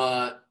yeah.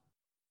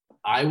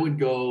 I would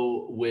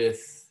go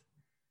with,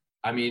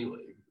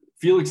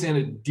 Felix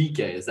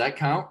Anadike. Does that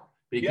count?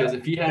 Because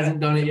if he hasn't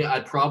done it yet,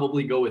 I'd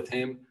probably go with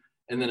him.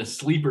 And then a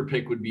sleeper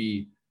pick would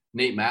be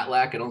Nate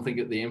Matlack. I don't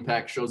think the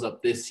impact shows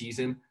up this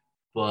season,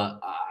 but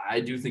I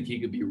do think he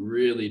could be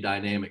really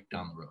dynamic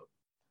down the road.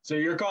 So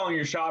you're calling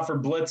your shot for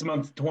Blitz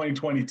month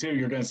 2022.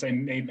 You're going to say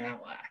Nate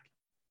Matlack.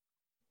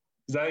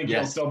 Because I think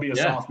he'll still be a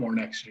sophomore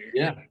next year.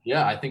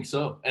 Yeah, I think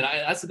so. And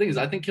that's the thing is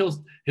I think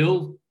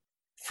he'll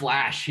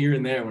flash here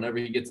and there whenever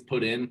he gets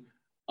put in,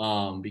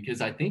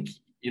 because I think,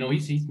 you know,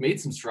 he's made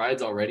some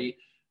strides already.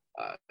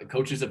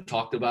 Coaches have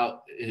talked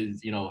about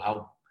his, you know,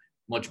 how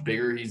much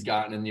bigger he's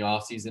gotten in the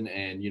offseason.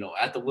 And, you know,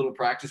 at the little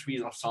practice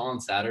we saw on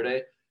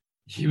Saturday,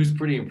 he was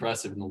pretty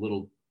impressive in the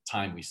little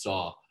time we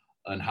saw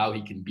on how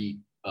he can beat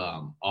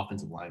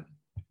offensive linemen.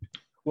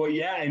 Well,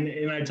 yeah,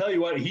 and I tell you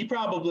what, he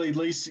probably, at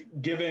least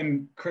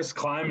given Chris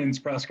Kleiman's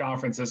press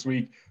conference this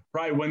week,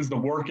 probably wins the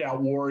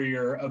workout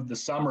warrior of the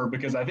summer,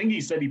 because I think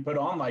he said he put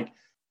on like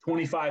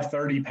 25,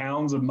 30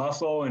 pounds of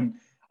muscle. And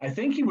I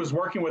think he was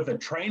working with a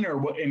trainer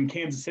in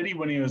Kansas City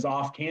when he was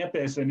off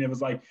campus, and it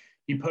was like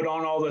he put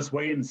on all this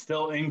weight and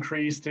still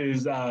increased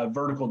his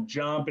vertical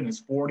jump and his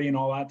 40 and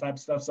all that type of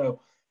stuff. So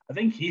I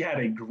think he had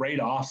a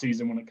great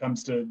offseason when it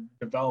comes to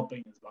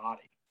developing his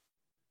body.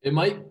 It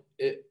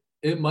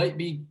might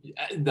be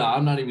 – no,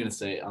 I'm not even going to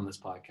say it on this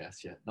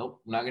podcast yet.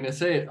 Nope, I'm not going to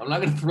say it. I'm not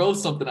going to throw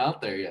something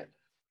out there yet.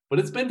 But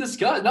it's been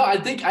discussed. No, I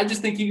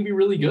just think he could be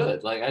really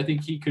good. Like, I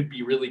think he could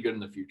be really good in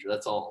the future.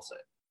 That's all I'll say.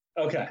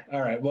 Okay. All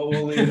right. Well,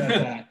 we'll leave it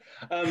at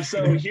that.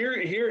 So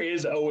here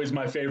is always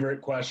my favorite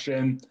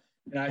question.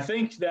 And I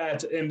think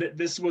that – and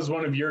this was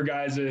one of your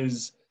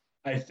guys's,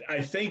 I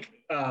think,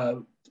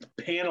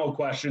 panel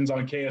questions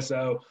on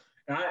KSO.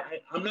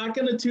 I'm not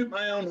going to toot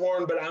my own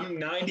horn, but I'm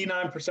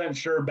 99%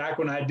 sure back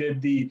when I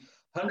did the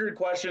 100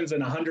 questions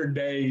in 100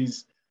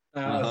 days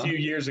a few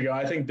years ago,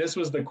 I think this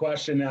was the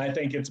question, and I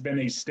think it's been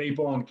a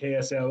staple on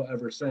KSO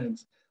ever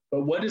since.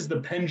 But what is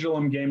the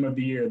pendulum game of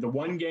the year? The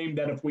one game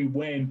that if we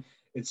win,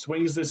 it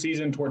swings the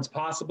season towards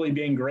possibly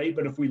being great,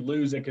 but if we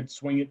lose, it could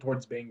swing it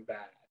towards being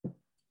bad.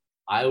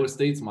 Iowa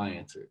State's my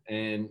answer.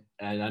 And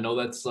I know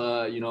that's,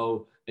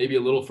 maybe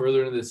a little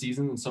further into the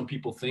season than some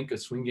people think a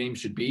swing game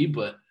should be,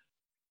 but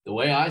the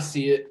way I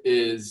see it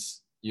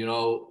is, you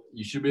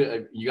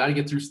got to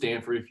get through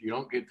Stanford. If you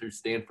don't get through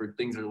Stanford,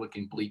 things are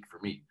looking bleak for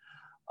me.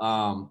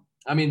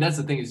 That's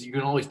the thing is you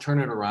can always turn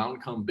it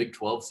around come Big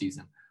 12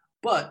 season,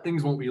 but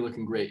things won't be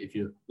looking great if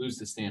you lose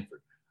to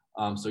Stanford.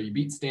 So you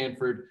beat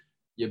Stanford,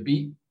 you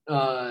beat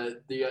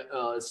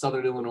the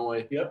Southern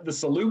Illinois. Yep, the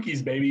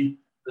Salukis, baby.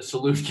 The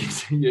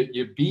Salukis.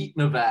 You beat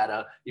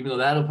Nevada, even though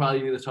that'll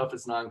probably be the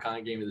toughest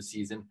non-con game of the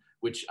season,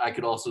 which I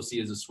could also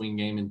see as a swing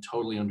game and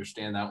totally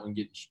understand that one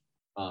getting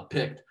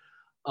picked.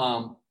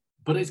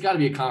 But it's got to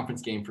be a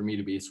conference game for me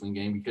to be a swing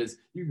game, because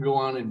you can go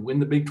on and win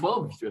the Big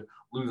 12 if you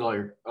lose all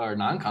your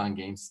non-con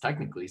games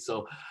technically.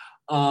 So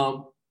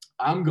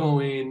I'm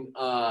going,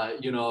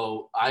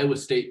 Iowa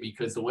State,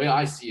 because the way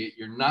I see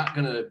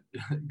it,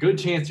 good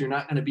chance you're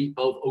not going to beat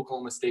both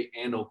Oklahoma State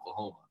and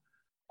Oklahoma.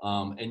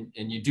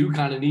 And you do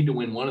kind of need to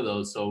win one of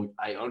those. So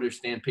I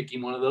understand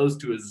picking one of those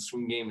two as a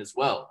swing game as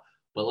well.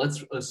 But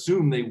let's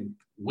assume they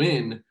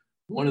win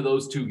one of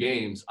those two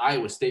games.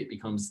 Iowa State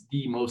becomes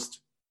the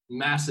most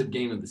massive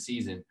game of the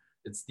season.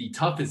 It's the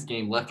toughest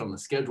game left on the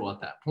schedule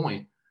at that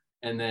point.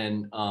 And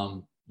then,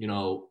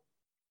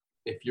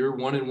 if you're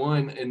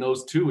 1-1 in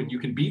those two and you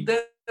can beat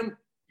them,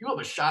 you have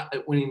a shot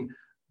at winning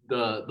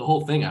the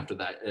whole thing after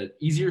that. An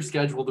easier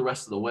schedule the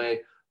rest of the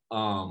way.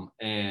 All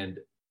of a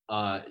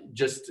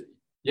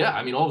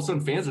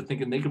sudden fans are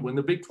thinking they could win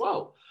the Big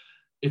 12.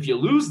 If you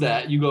lose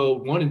that, you go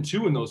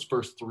 1-2 in those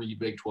first three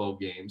Big 12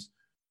 games.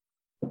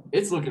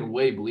 It's looking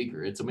way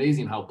bleaker. It's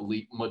amazing how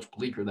much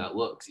bleaker that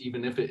looks,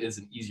 even if it is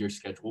an easier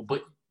schedule.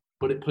 But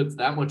it puts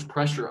that much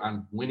pressure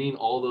on winning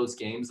all those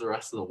games the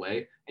rest of the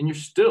way, and you're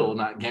still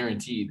not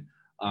guaranteed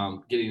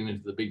getting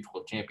into the Big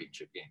 12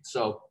 championship game.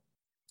 So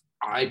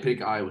I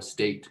pick Iowa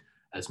State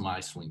as my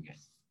swing game.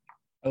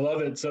 I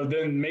love it. So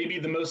then maybe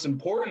the most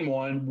important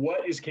one,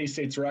 what is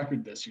K-State's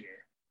record this year?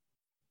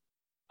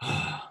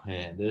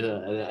 Man,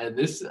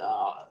 this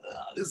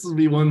will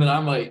be one that I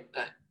might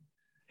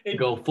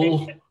go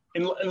full.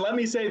 And let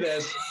me say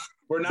this.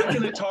 We're not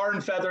going to tar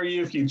and feather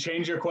you if you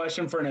change your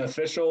question for an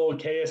official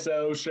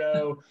KSO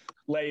show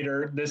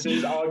later. This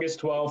is August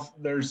 12th.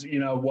 There's,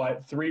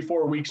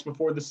 3-4 weeks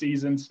before the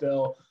season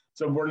still.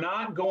 So we're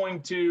not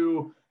going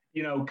to,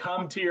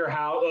 come to your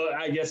house,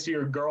 I guess to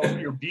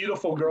your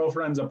beautiful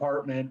girlfriend's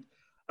apartment.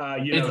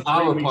 It's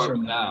our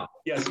apartment now.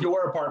 Yes,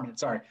 your apartment.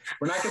 Sorry.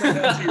 We're not going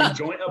to go to your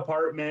joint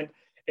apartment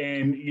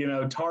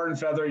and, tar and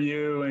feather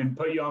you and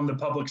put you on the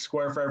public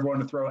square for everyone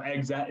to throw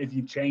eggs at if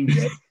you change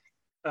it.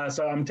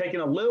 So I'm taking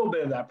a little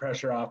bit of that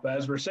pressure off. But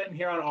as we're sitting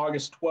here on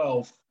August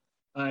 12th,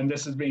 and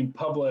this is being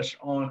published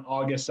on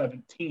August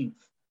 17th,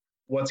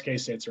 what's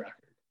K-State's record?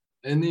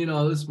 And,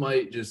 this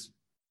might just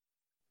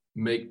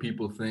make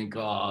people think,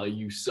 oh,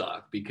 you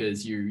suck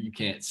because you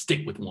can't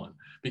stick with one.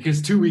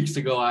 Because 2 weeks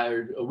ago,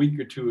 a week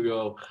or two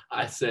ago,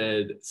 I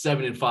said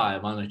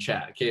 7-5 on a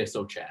chat,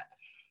 KSO chat.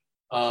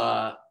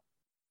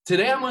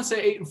 Today I'm going to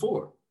say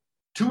 8-4.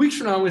 2 weeks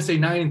from now, I'm going to say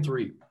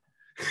 9-3.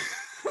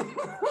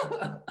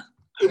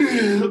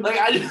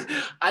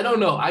 I don't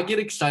know. I get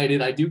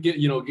excited. I do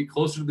get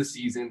closer to the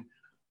season.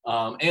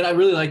 And I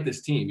really like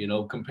this team,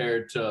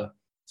 compared to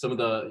some of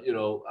the,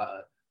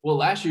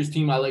 last year's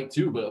team I like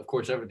too, but of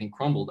course everything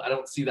crumbled. I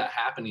don't see that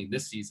happening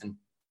this season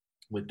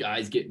with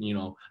guys getting,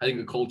 I think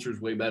the culture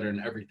is way better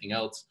than everything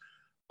else.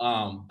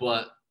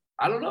 But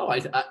I don't know.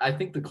 I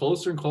think the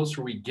closer and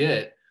closer we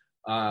get,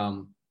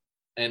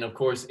 and of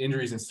course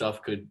injuries and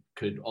stuff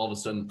could all of a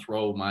sudden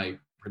throw my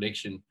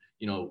prediction,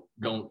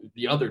 going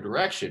the other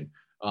direction.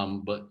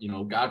 But,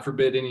 God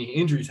forbid any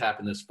injuries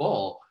happen this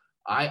fall.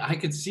 I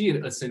could see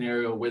a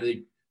scenario where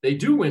they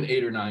do win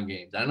 8 or 9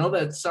 games. I know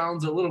that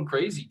sounds a little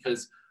crazy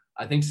because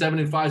I think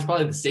 7-5 is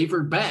probably the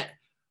safer bet,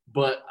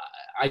 but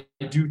I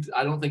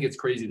don't think it's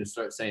crazy to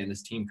start saying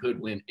this team could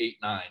win 8-9.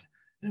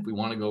 And if we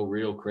want to go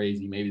real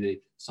crazy, maybe they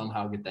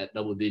somehow get that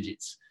double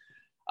digits.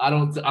 I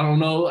don't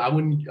know. I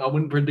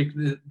wouldn't predict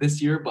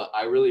this year, but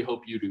I really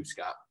hope you do,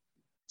 Scott.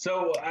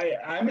 So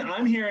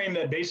I'm hearing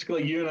that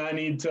basically you and I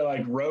need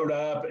to road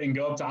up and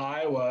go up to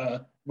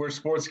Iowa where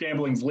sports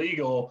gambling's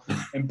legal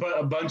and put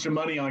a bunch of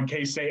money on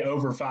K-State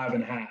over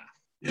 5.5.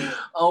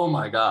 Oh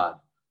my God.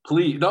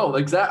 Please. No,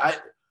 like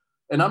that.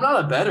 And I'm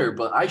not a bettor,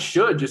 but I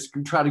should just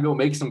try to go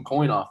make some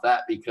coin off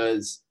that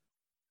because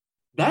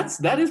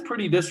that is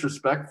pretty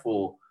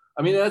disrespectful.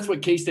 I mean, that's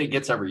what K-State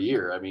gets every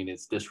year. I mean,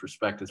 it's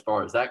disrespect as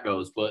far as that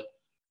goes. But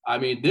I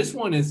mean, this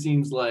one, it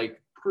seems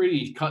like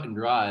pretty cut and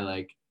dry.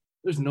 Like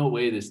there's no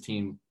way this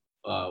team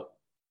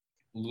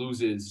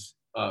loses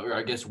or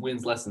I guess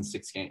wins less than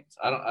 6 games.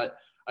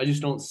 I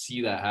just don't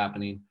see that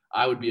happening.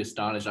 I would be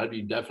astonished. I'd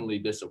be definitely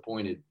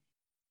disappointed.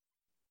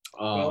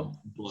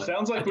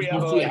 Sounds like we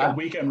have a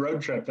weekend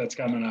road trip that's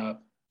coming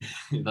up.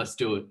 Let's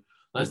do it.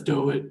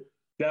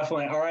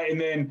 Definitely. All right. And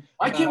then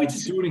why can't we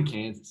just do it in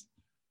Kansas?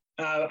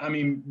 I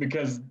mean,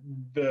 because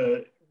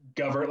the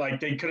government,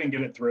 they couldn't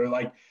get it through.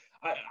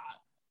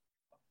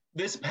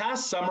 This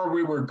past summer,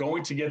 we were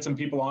going to get some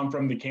people on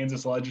from the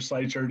Kansas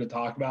legislature to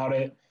talk about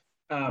it,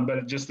 but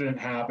it just didn't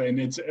happen.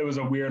 It was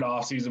a weird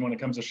offseason when it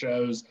comes to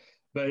shows,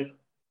 but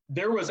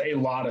there was a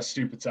lot of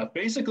stupid stuff.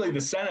 Basically, the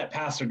Senate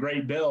passed a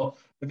great bill,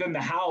 but then the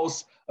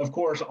House, of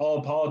course,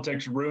 all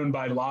politics ruined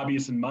by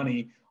lobbyists and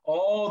money.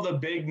 All the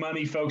big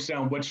money folks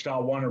down in Wichita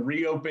want to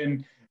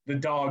reopen the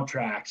dog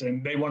tracks,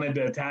 and they wanted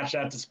to attach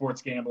that to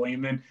sports gambling.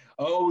 And then,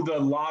 the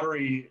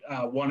lottery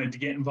wanted to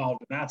get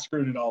involved, and that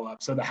screwed it all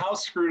up. So the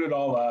House screwed it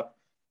all up,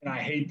 and I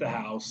hate the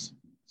House.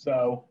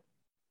 So,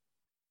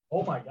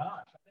 oh my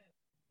gosh.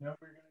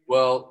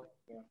 Well,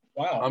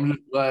 wow. I'm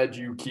just glad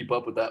you keep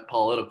up with that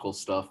political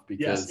stuff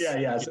because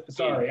yes.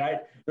 Sorry.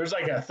 There's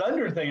a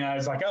thunder thing. And I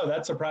was like, oh,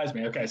 that surprised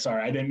me. Okay.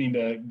 Sorry. I didn't mean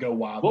to go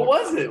wild. What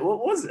was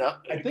it?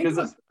 I think it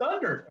was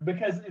thunder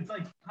because it's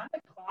kind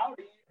of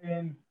cloudy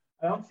and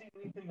I don't see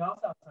anything else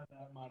outside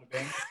that might have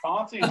been.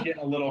 Chauncey's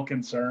getting a little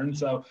concerned.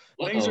 So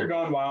things are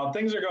going wild.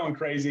 Things are going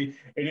crazy.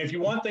 And if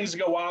you want things to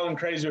go wild and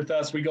crazy with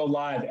us, we go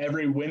live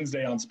every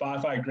Wednesday on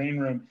Spotify Green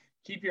Room.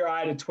 Keep your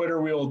eye to Twitter.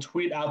 We will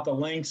tweet out the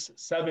links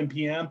 7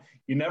 p.m.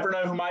 You never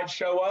know who might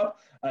show up.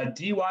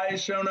 DY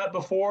has shown up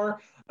before.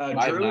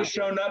 Drew has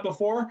shown up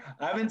before.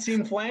 I haven't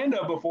seen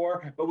Flando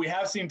before, but we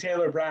have seen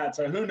Taylor Bratt.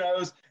 So who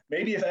knows?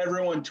 Maybe if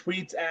everyone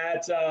tweets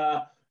at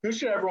who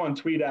should everyone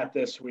tweet at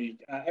this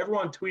week?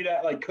 Everyone tweet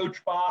at Coach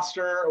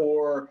Foster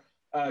or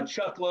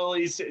Chuck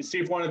Lilly. See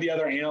if one of the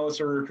other analysts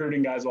or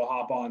recruiting guys will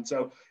hop on.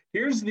 So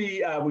here's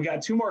we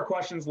got 2 more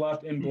questions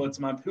left in Blitz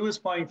month. Who is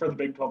playing for the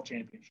Big 12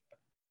 championship?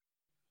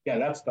 Yeah,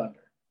 that's thunder.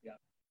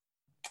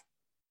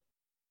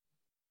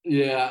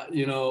 Yeah,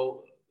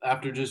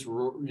 after just,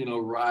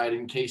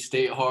 riding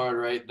K-State hard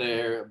right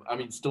there, I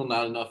mean, still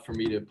not enough for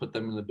me to put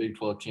them in the Big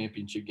 12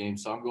 championship game.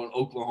 So I'm going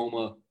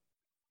Oklahoma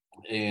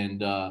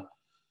and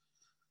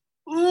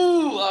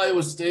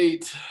Iowa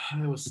State.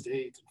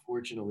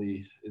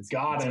 Unfortunately,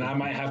 and I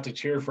might have to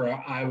cheer for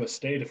Iowa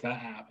State if that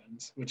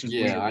happens, which is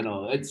weird. I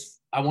know.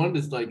 I wanted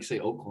to say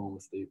Oklahoma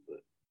State, but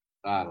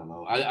I don't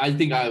know. I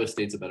think Iowa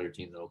State's a better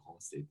team than Oklahoma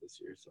State this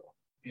year. So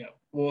yeah,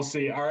 we'll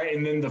see. All right,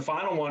 and then the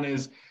final one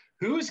is,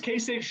 who is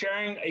K-State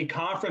sharing a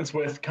conference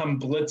with come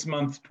Blitz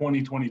month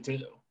 2022?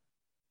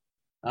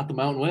 Not the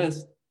Mountain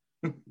West.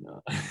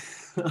 No.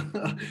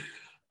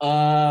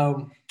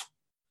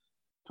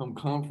 Come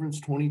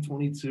conference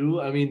 2022.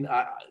 I mean,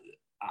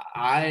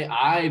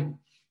 I'm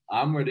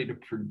ready to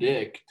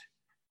predict,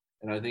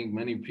 and I think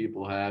many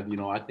people have.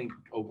 I think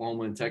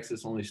Oklahoma and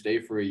Texas only stay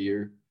for a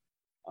year.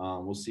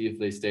 We'll see if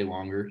they stay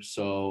longer.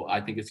 So I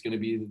think it's going to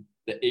be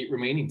the 8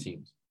 remaining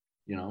teams.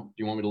 Do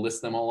you want me to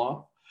list them all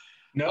off?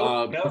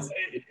 No.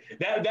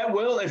 That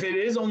will, if it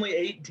is only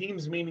 8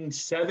 teams, meaning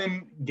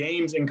 7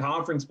 games in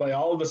conference play,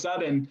 all of a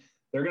sudden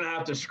they're going to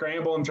have to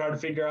scramble and try to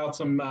figure out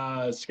some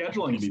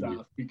scheduling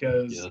stuff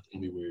because that's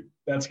going to be weird.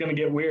 That's going to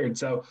get weird.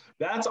 So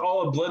that's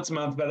all of Blitz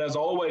month. But as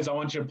always, I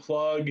want you to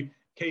plug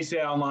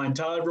K-StateOnline.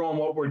 Tell everyone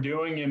what we're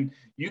doing. And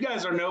you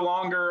guys are no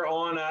longer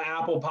on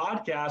Apple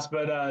Podcasts,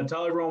 but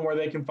tell everyone where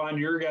they can find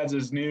your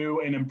guys'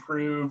 new and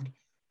improved,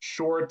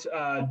 short,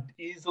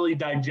 easily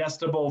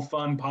digestible,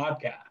 fun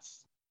podcasts.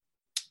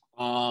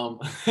 Oh,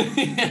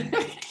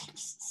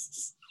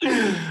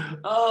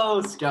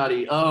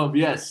 Scotty.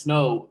 Yes,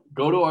 no.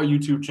 Go to our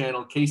YouTube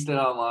channel,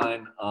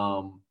 K-StateOnline.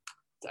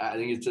 I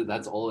think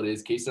that's all it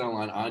is.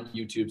 K-StateOnline on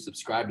YouTube.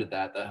 Subscribe to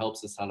that. That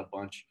helps us out a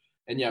bunch.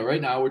 And yeah,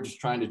 right now we're just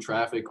trying to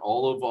traffic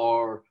all of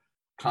our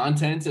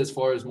content as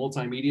far as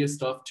multimedia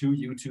stuff to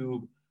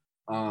YouTube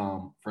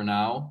for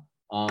now.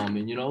 And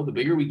the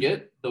bigger we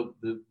get,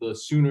 the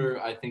sooner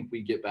I think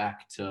we get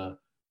back to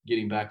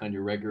getting back on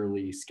your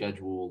regularly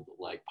scheduled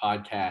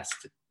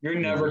podcast. You're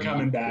never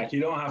coming back.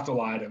 You don't have to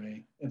lie to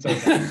me. It's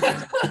okay.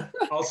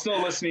 I'll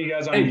still listen to you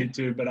guys on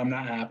YouTube, but I'm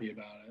not happy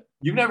about it.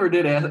 You never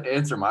did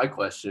answer my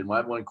question. I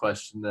have one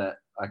question that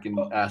I can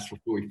ask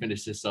before we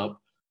finish this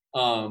up.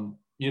 When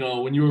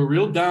you were a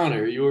real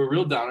downer,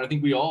 I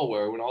think we all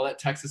were, when all that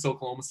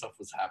Texas-Oklahoma stuff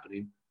was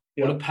happening.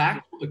 Yep. Would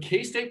a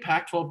K-State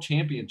Pac-12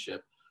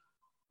 championship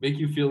make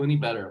you feel any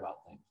better about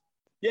things?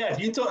 Yeah, if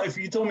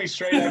you told me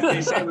straight up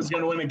K-State was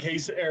going to win a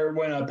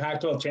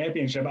Pac-12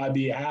 championship, I'd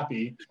be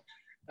happy.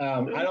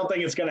 I don't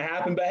think it's going to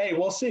happen, but hey,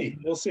 we'll see.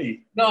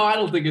 No, I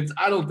don't think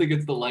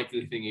it's the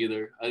likely thing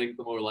either. I think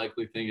the more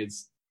likely thing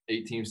is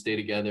 8 teams stay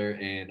together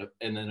and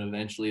then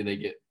eventually they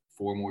get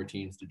 4 more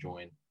teams to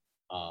join.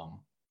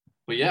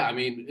 But yeah, I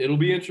mean, it'll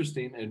be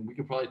interesting, and we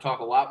could probably talk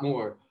a lot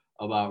more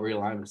about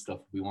realignment stuff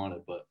if we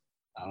wanted, but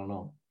I don't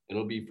know.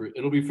 It'll be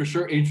for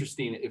sure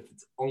interesting if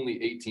it's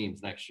only 8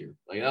 teams next year.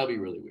 That'll be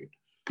really weird.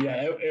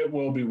 Yeah, it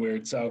will be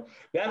weird. So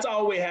that's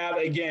all we have.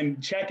 Again,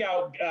 check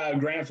out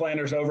Grant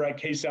Flanders over at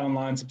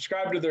K-StateOnline.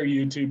 Subscribe to their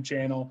YouTube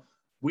channel.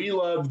 We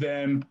love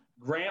them.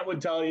 Grant would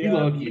tell you. We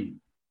love you.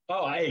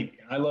 Oh, I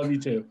love you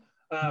too.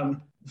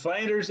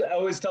 Flanders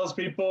always tells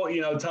people,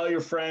 tell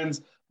your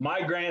friends.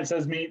 My Grant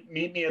says, meet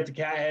me at the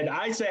Cat Head.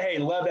 I say, hey,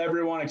 love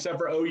everyone except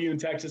for OU and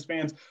Texas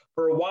fans.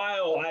 For a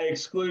while, I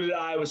excluded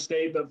Iowa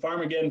State, but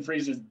Farmageddon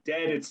Freeze is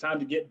dead. It's time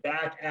to get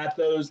back at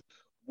those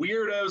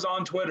weirdos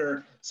on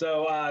Twitter.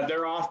 So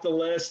they're off the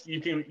list.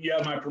 You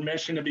have my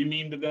permission to be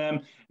mean to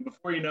them. And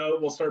before you know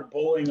it, we'll start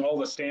bullying all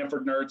the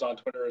Stanford nerds on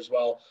Twitter as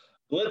well.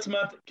 Blitz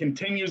month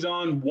continues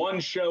on, one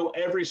show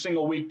every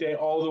single weekday,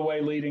 all the way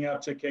leading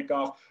up to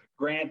kickoff.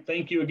 Grant,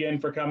 thank you again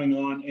for coming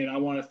on. And I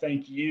want to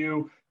thank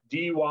you,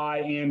 DY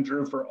and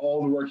Drew, for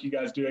all the work you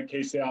guys do at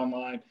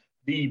K-StateOnline.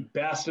 The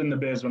best in the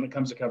biz when it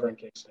comes to covering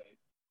K-State.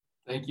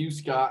 Thank you,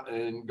 Scott.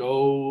 And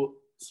go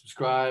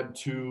subscribe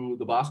to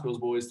the Bosco's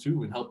Boys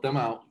too and help them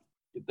out.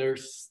 Get their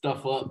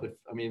stuff up.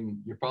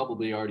 You're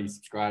probably already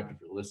subscribed if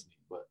you're listening,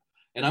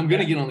 and I'm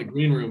going to get on the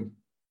green room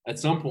at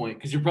some point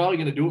because you're probably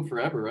going to do it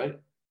forever, right?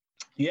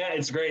 Yeah,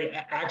 it's great.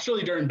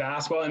 Actually, during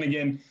basketball, and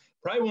again,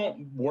 probably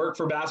won't work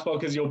for basketball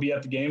because you'll be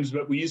at the games,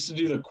 but we used to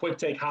do the quick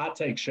take, hot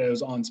take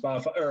shows on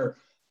Spotify or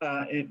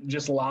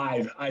just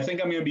live. I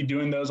think I'm going to be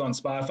doing those on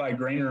Spotify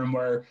Green Room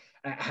where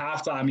at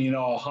halftime,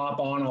 I'll hop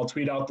on, I'll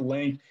tweet out the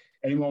link.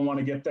 Anyone want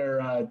to get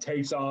their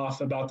takes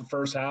off about the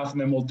first half, and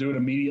then we'll do it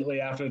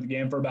immediately after the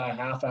game for about a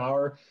half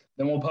hour.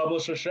 Then we'll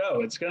publish a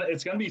show. It's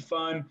gonna be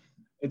fun.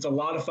 It's a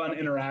lot of fun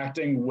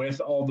interacting with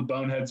all the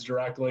boneheads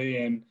directly,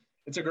 and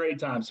it's a great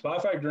time.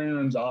 Spotify Green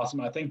Room's awesome.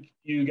 I think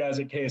you guys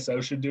at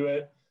KSO should do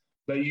it,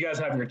 but you guys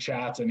have your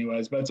chats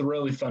anyways. But it's a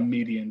really fun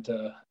medium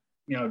to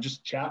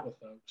just chat with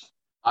folks.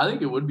 I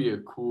think it would be a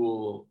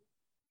cool,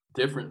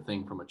 different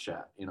thing from a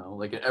chat.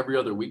 Like an every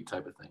other week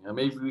type of thing. And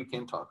maybe we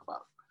can talk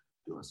about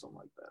doing something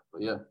like that.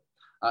 But yeah,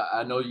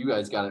 I know you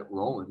guys got it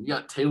rolling. You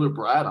got Taylor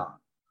Brad on.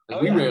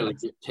 We rarely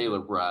get Taylor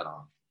Brad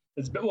on.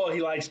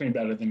 He likes me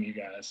better than you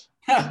guys.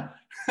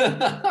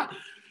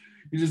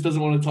 He just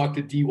doesn't want to talk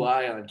to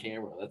DY on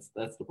camera.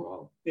 That's the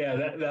problem. Yeah,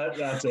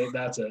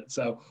 that's it.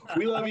 So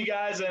we love you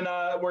guys, and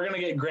we're gonna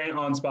get Grant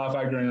on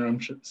Spotify Green Room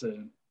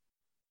soon.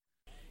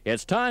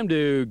 It's time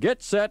to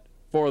get set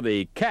for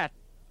the Cat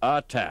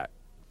Attack.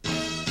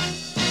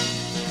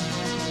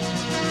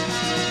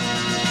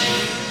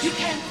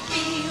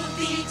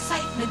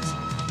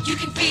 You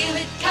can feel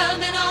it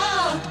coming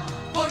on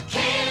for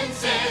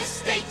Kansas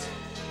State.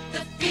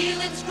 The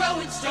feeling's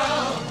growing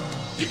strong.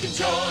 You can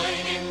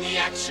join in the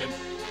action.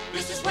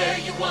 This is where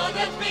you want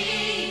to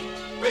be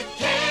with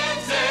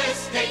Kansas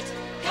State.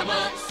 Come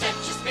on, set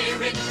your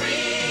spirit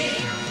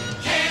free.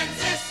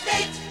 Kansas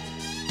State,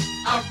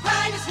 our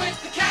pride is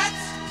with the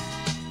Cats.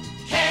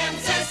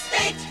 Kansas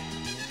State,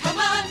 come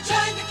on,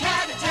 join the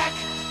Cat Attack.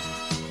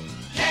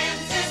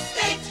 Kansas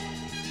State,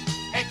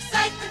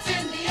 excitement's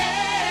in the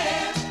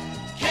air.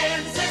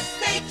 Kansas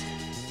State,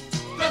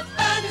 the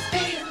fun is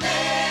being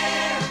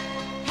there.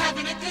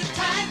 Having a good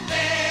time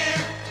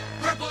there.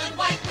 Purple and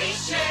white we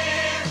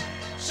share,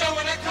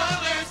 showing our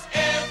colors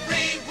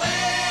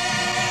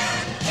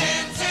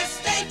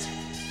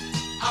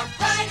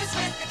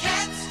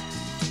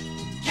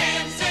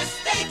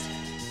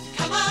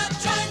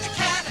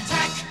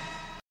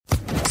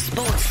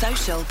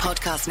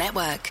Podcast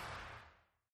Network.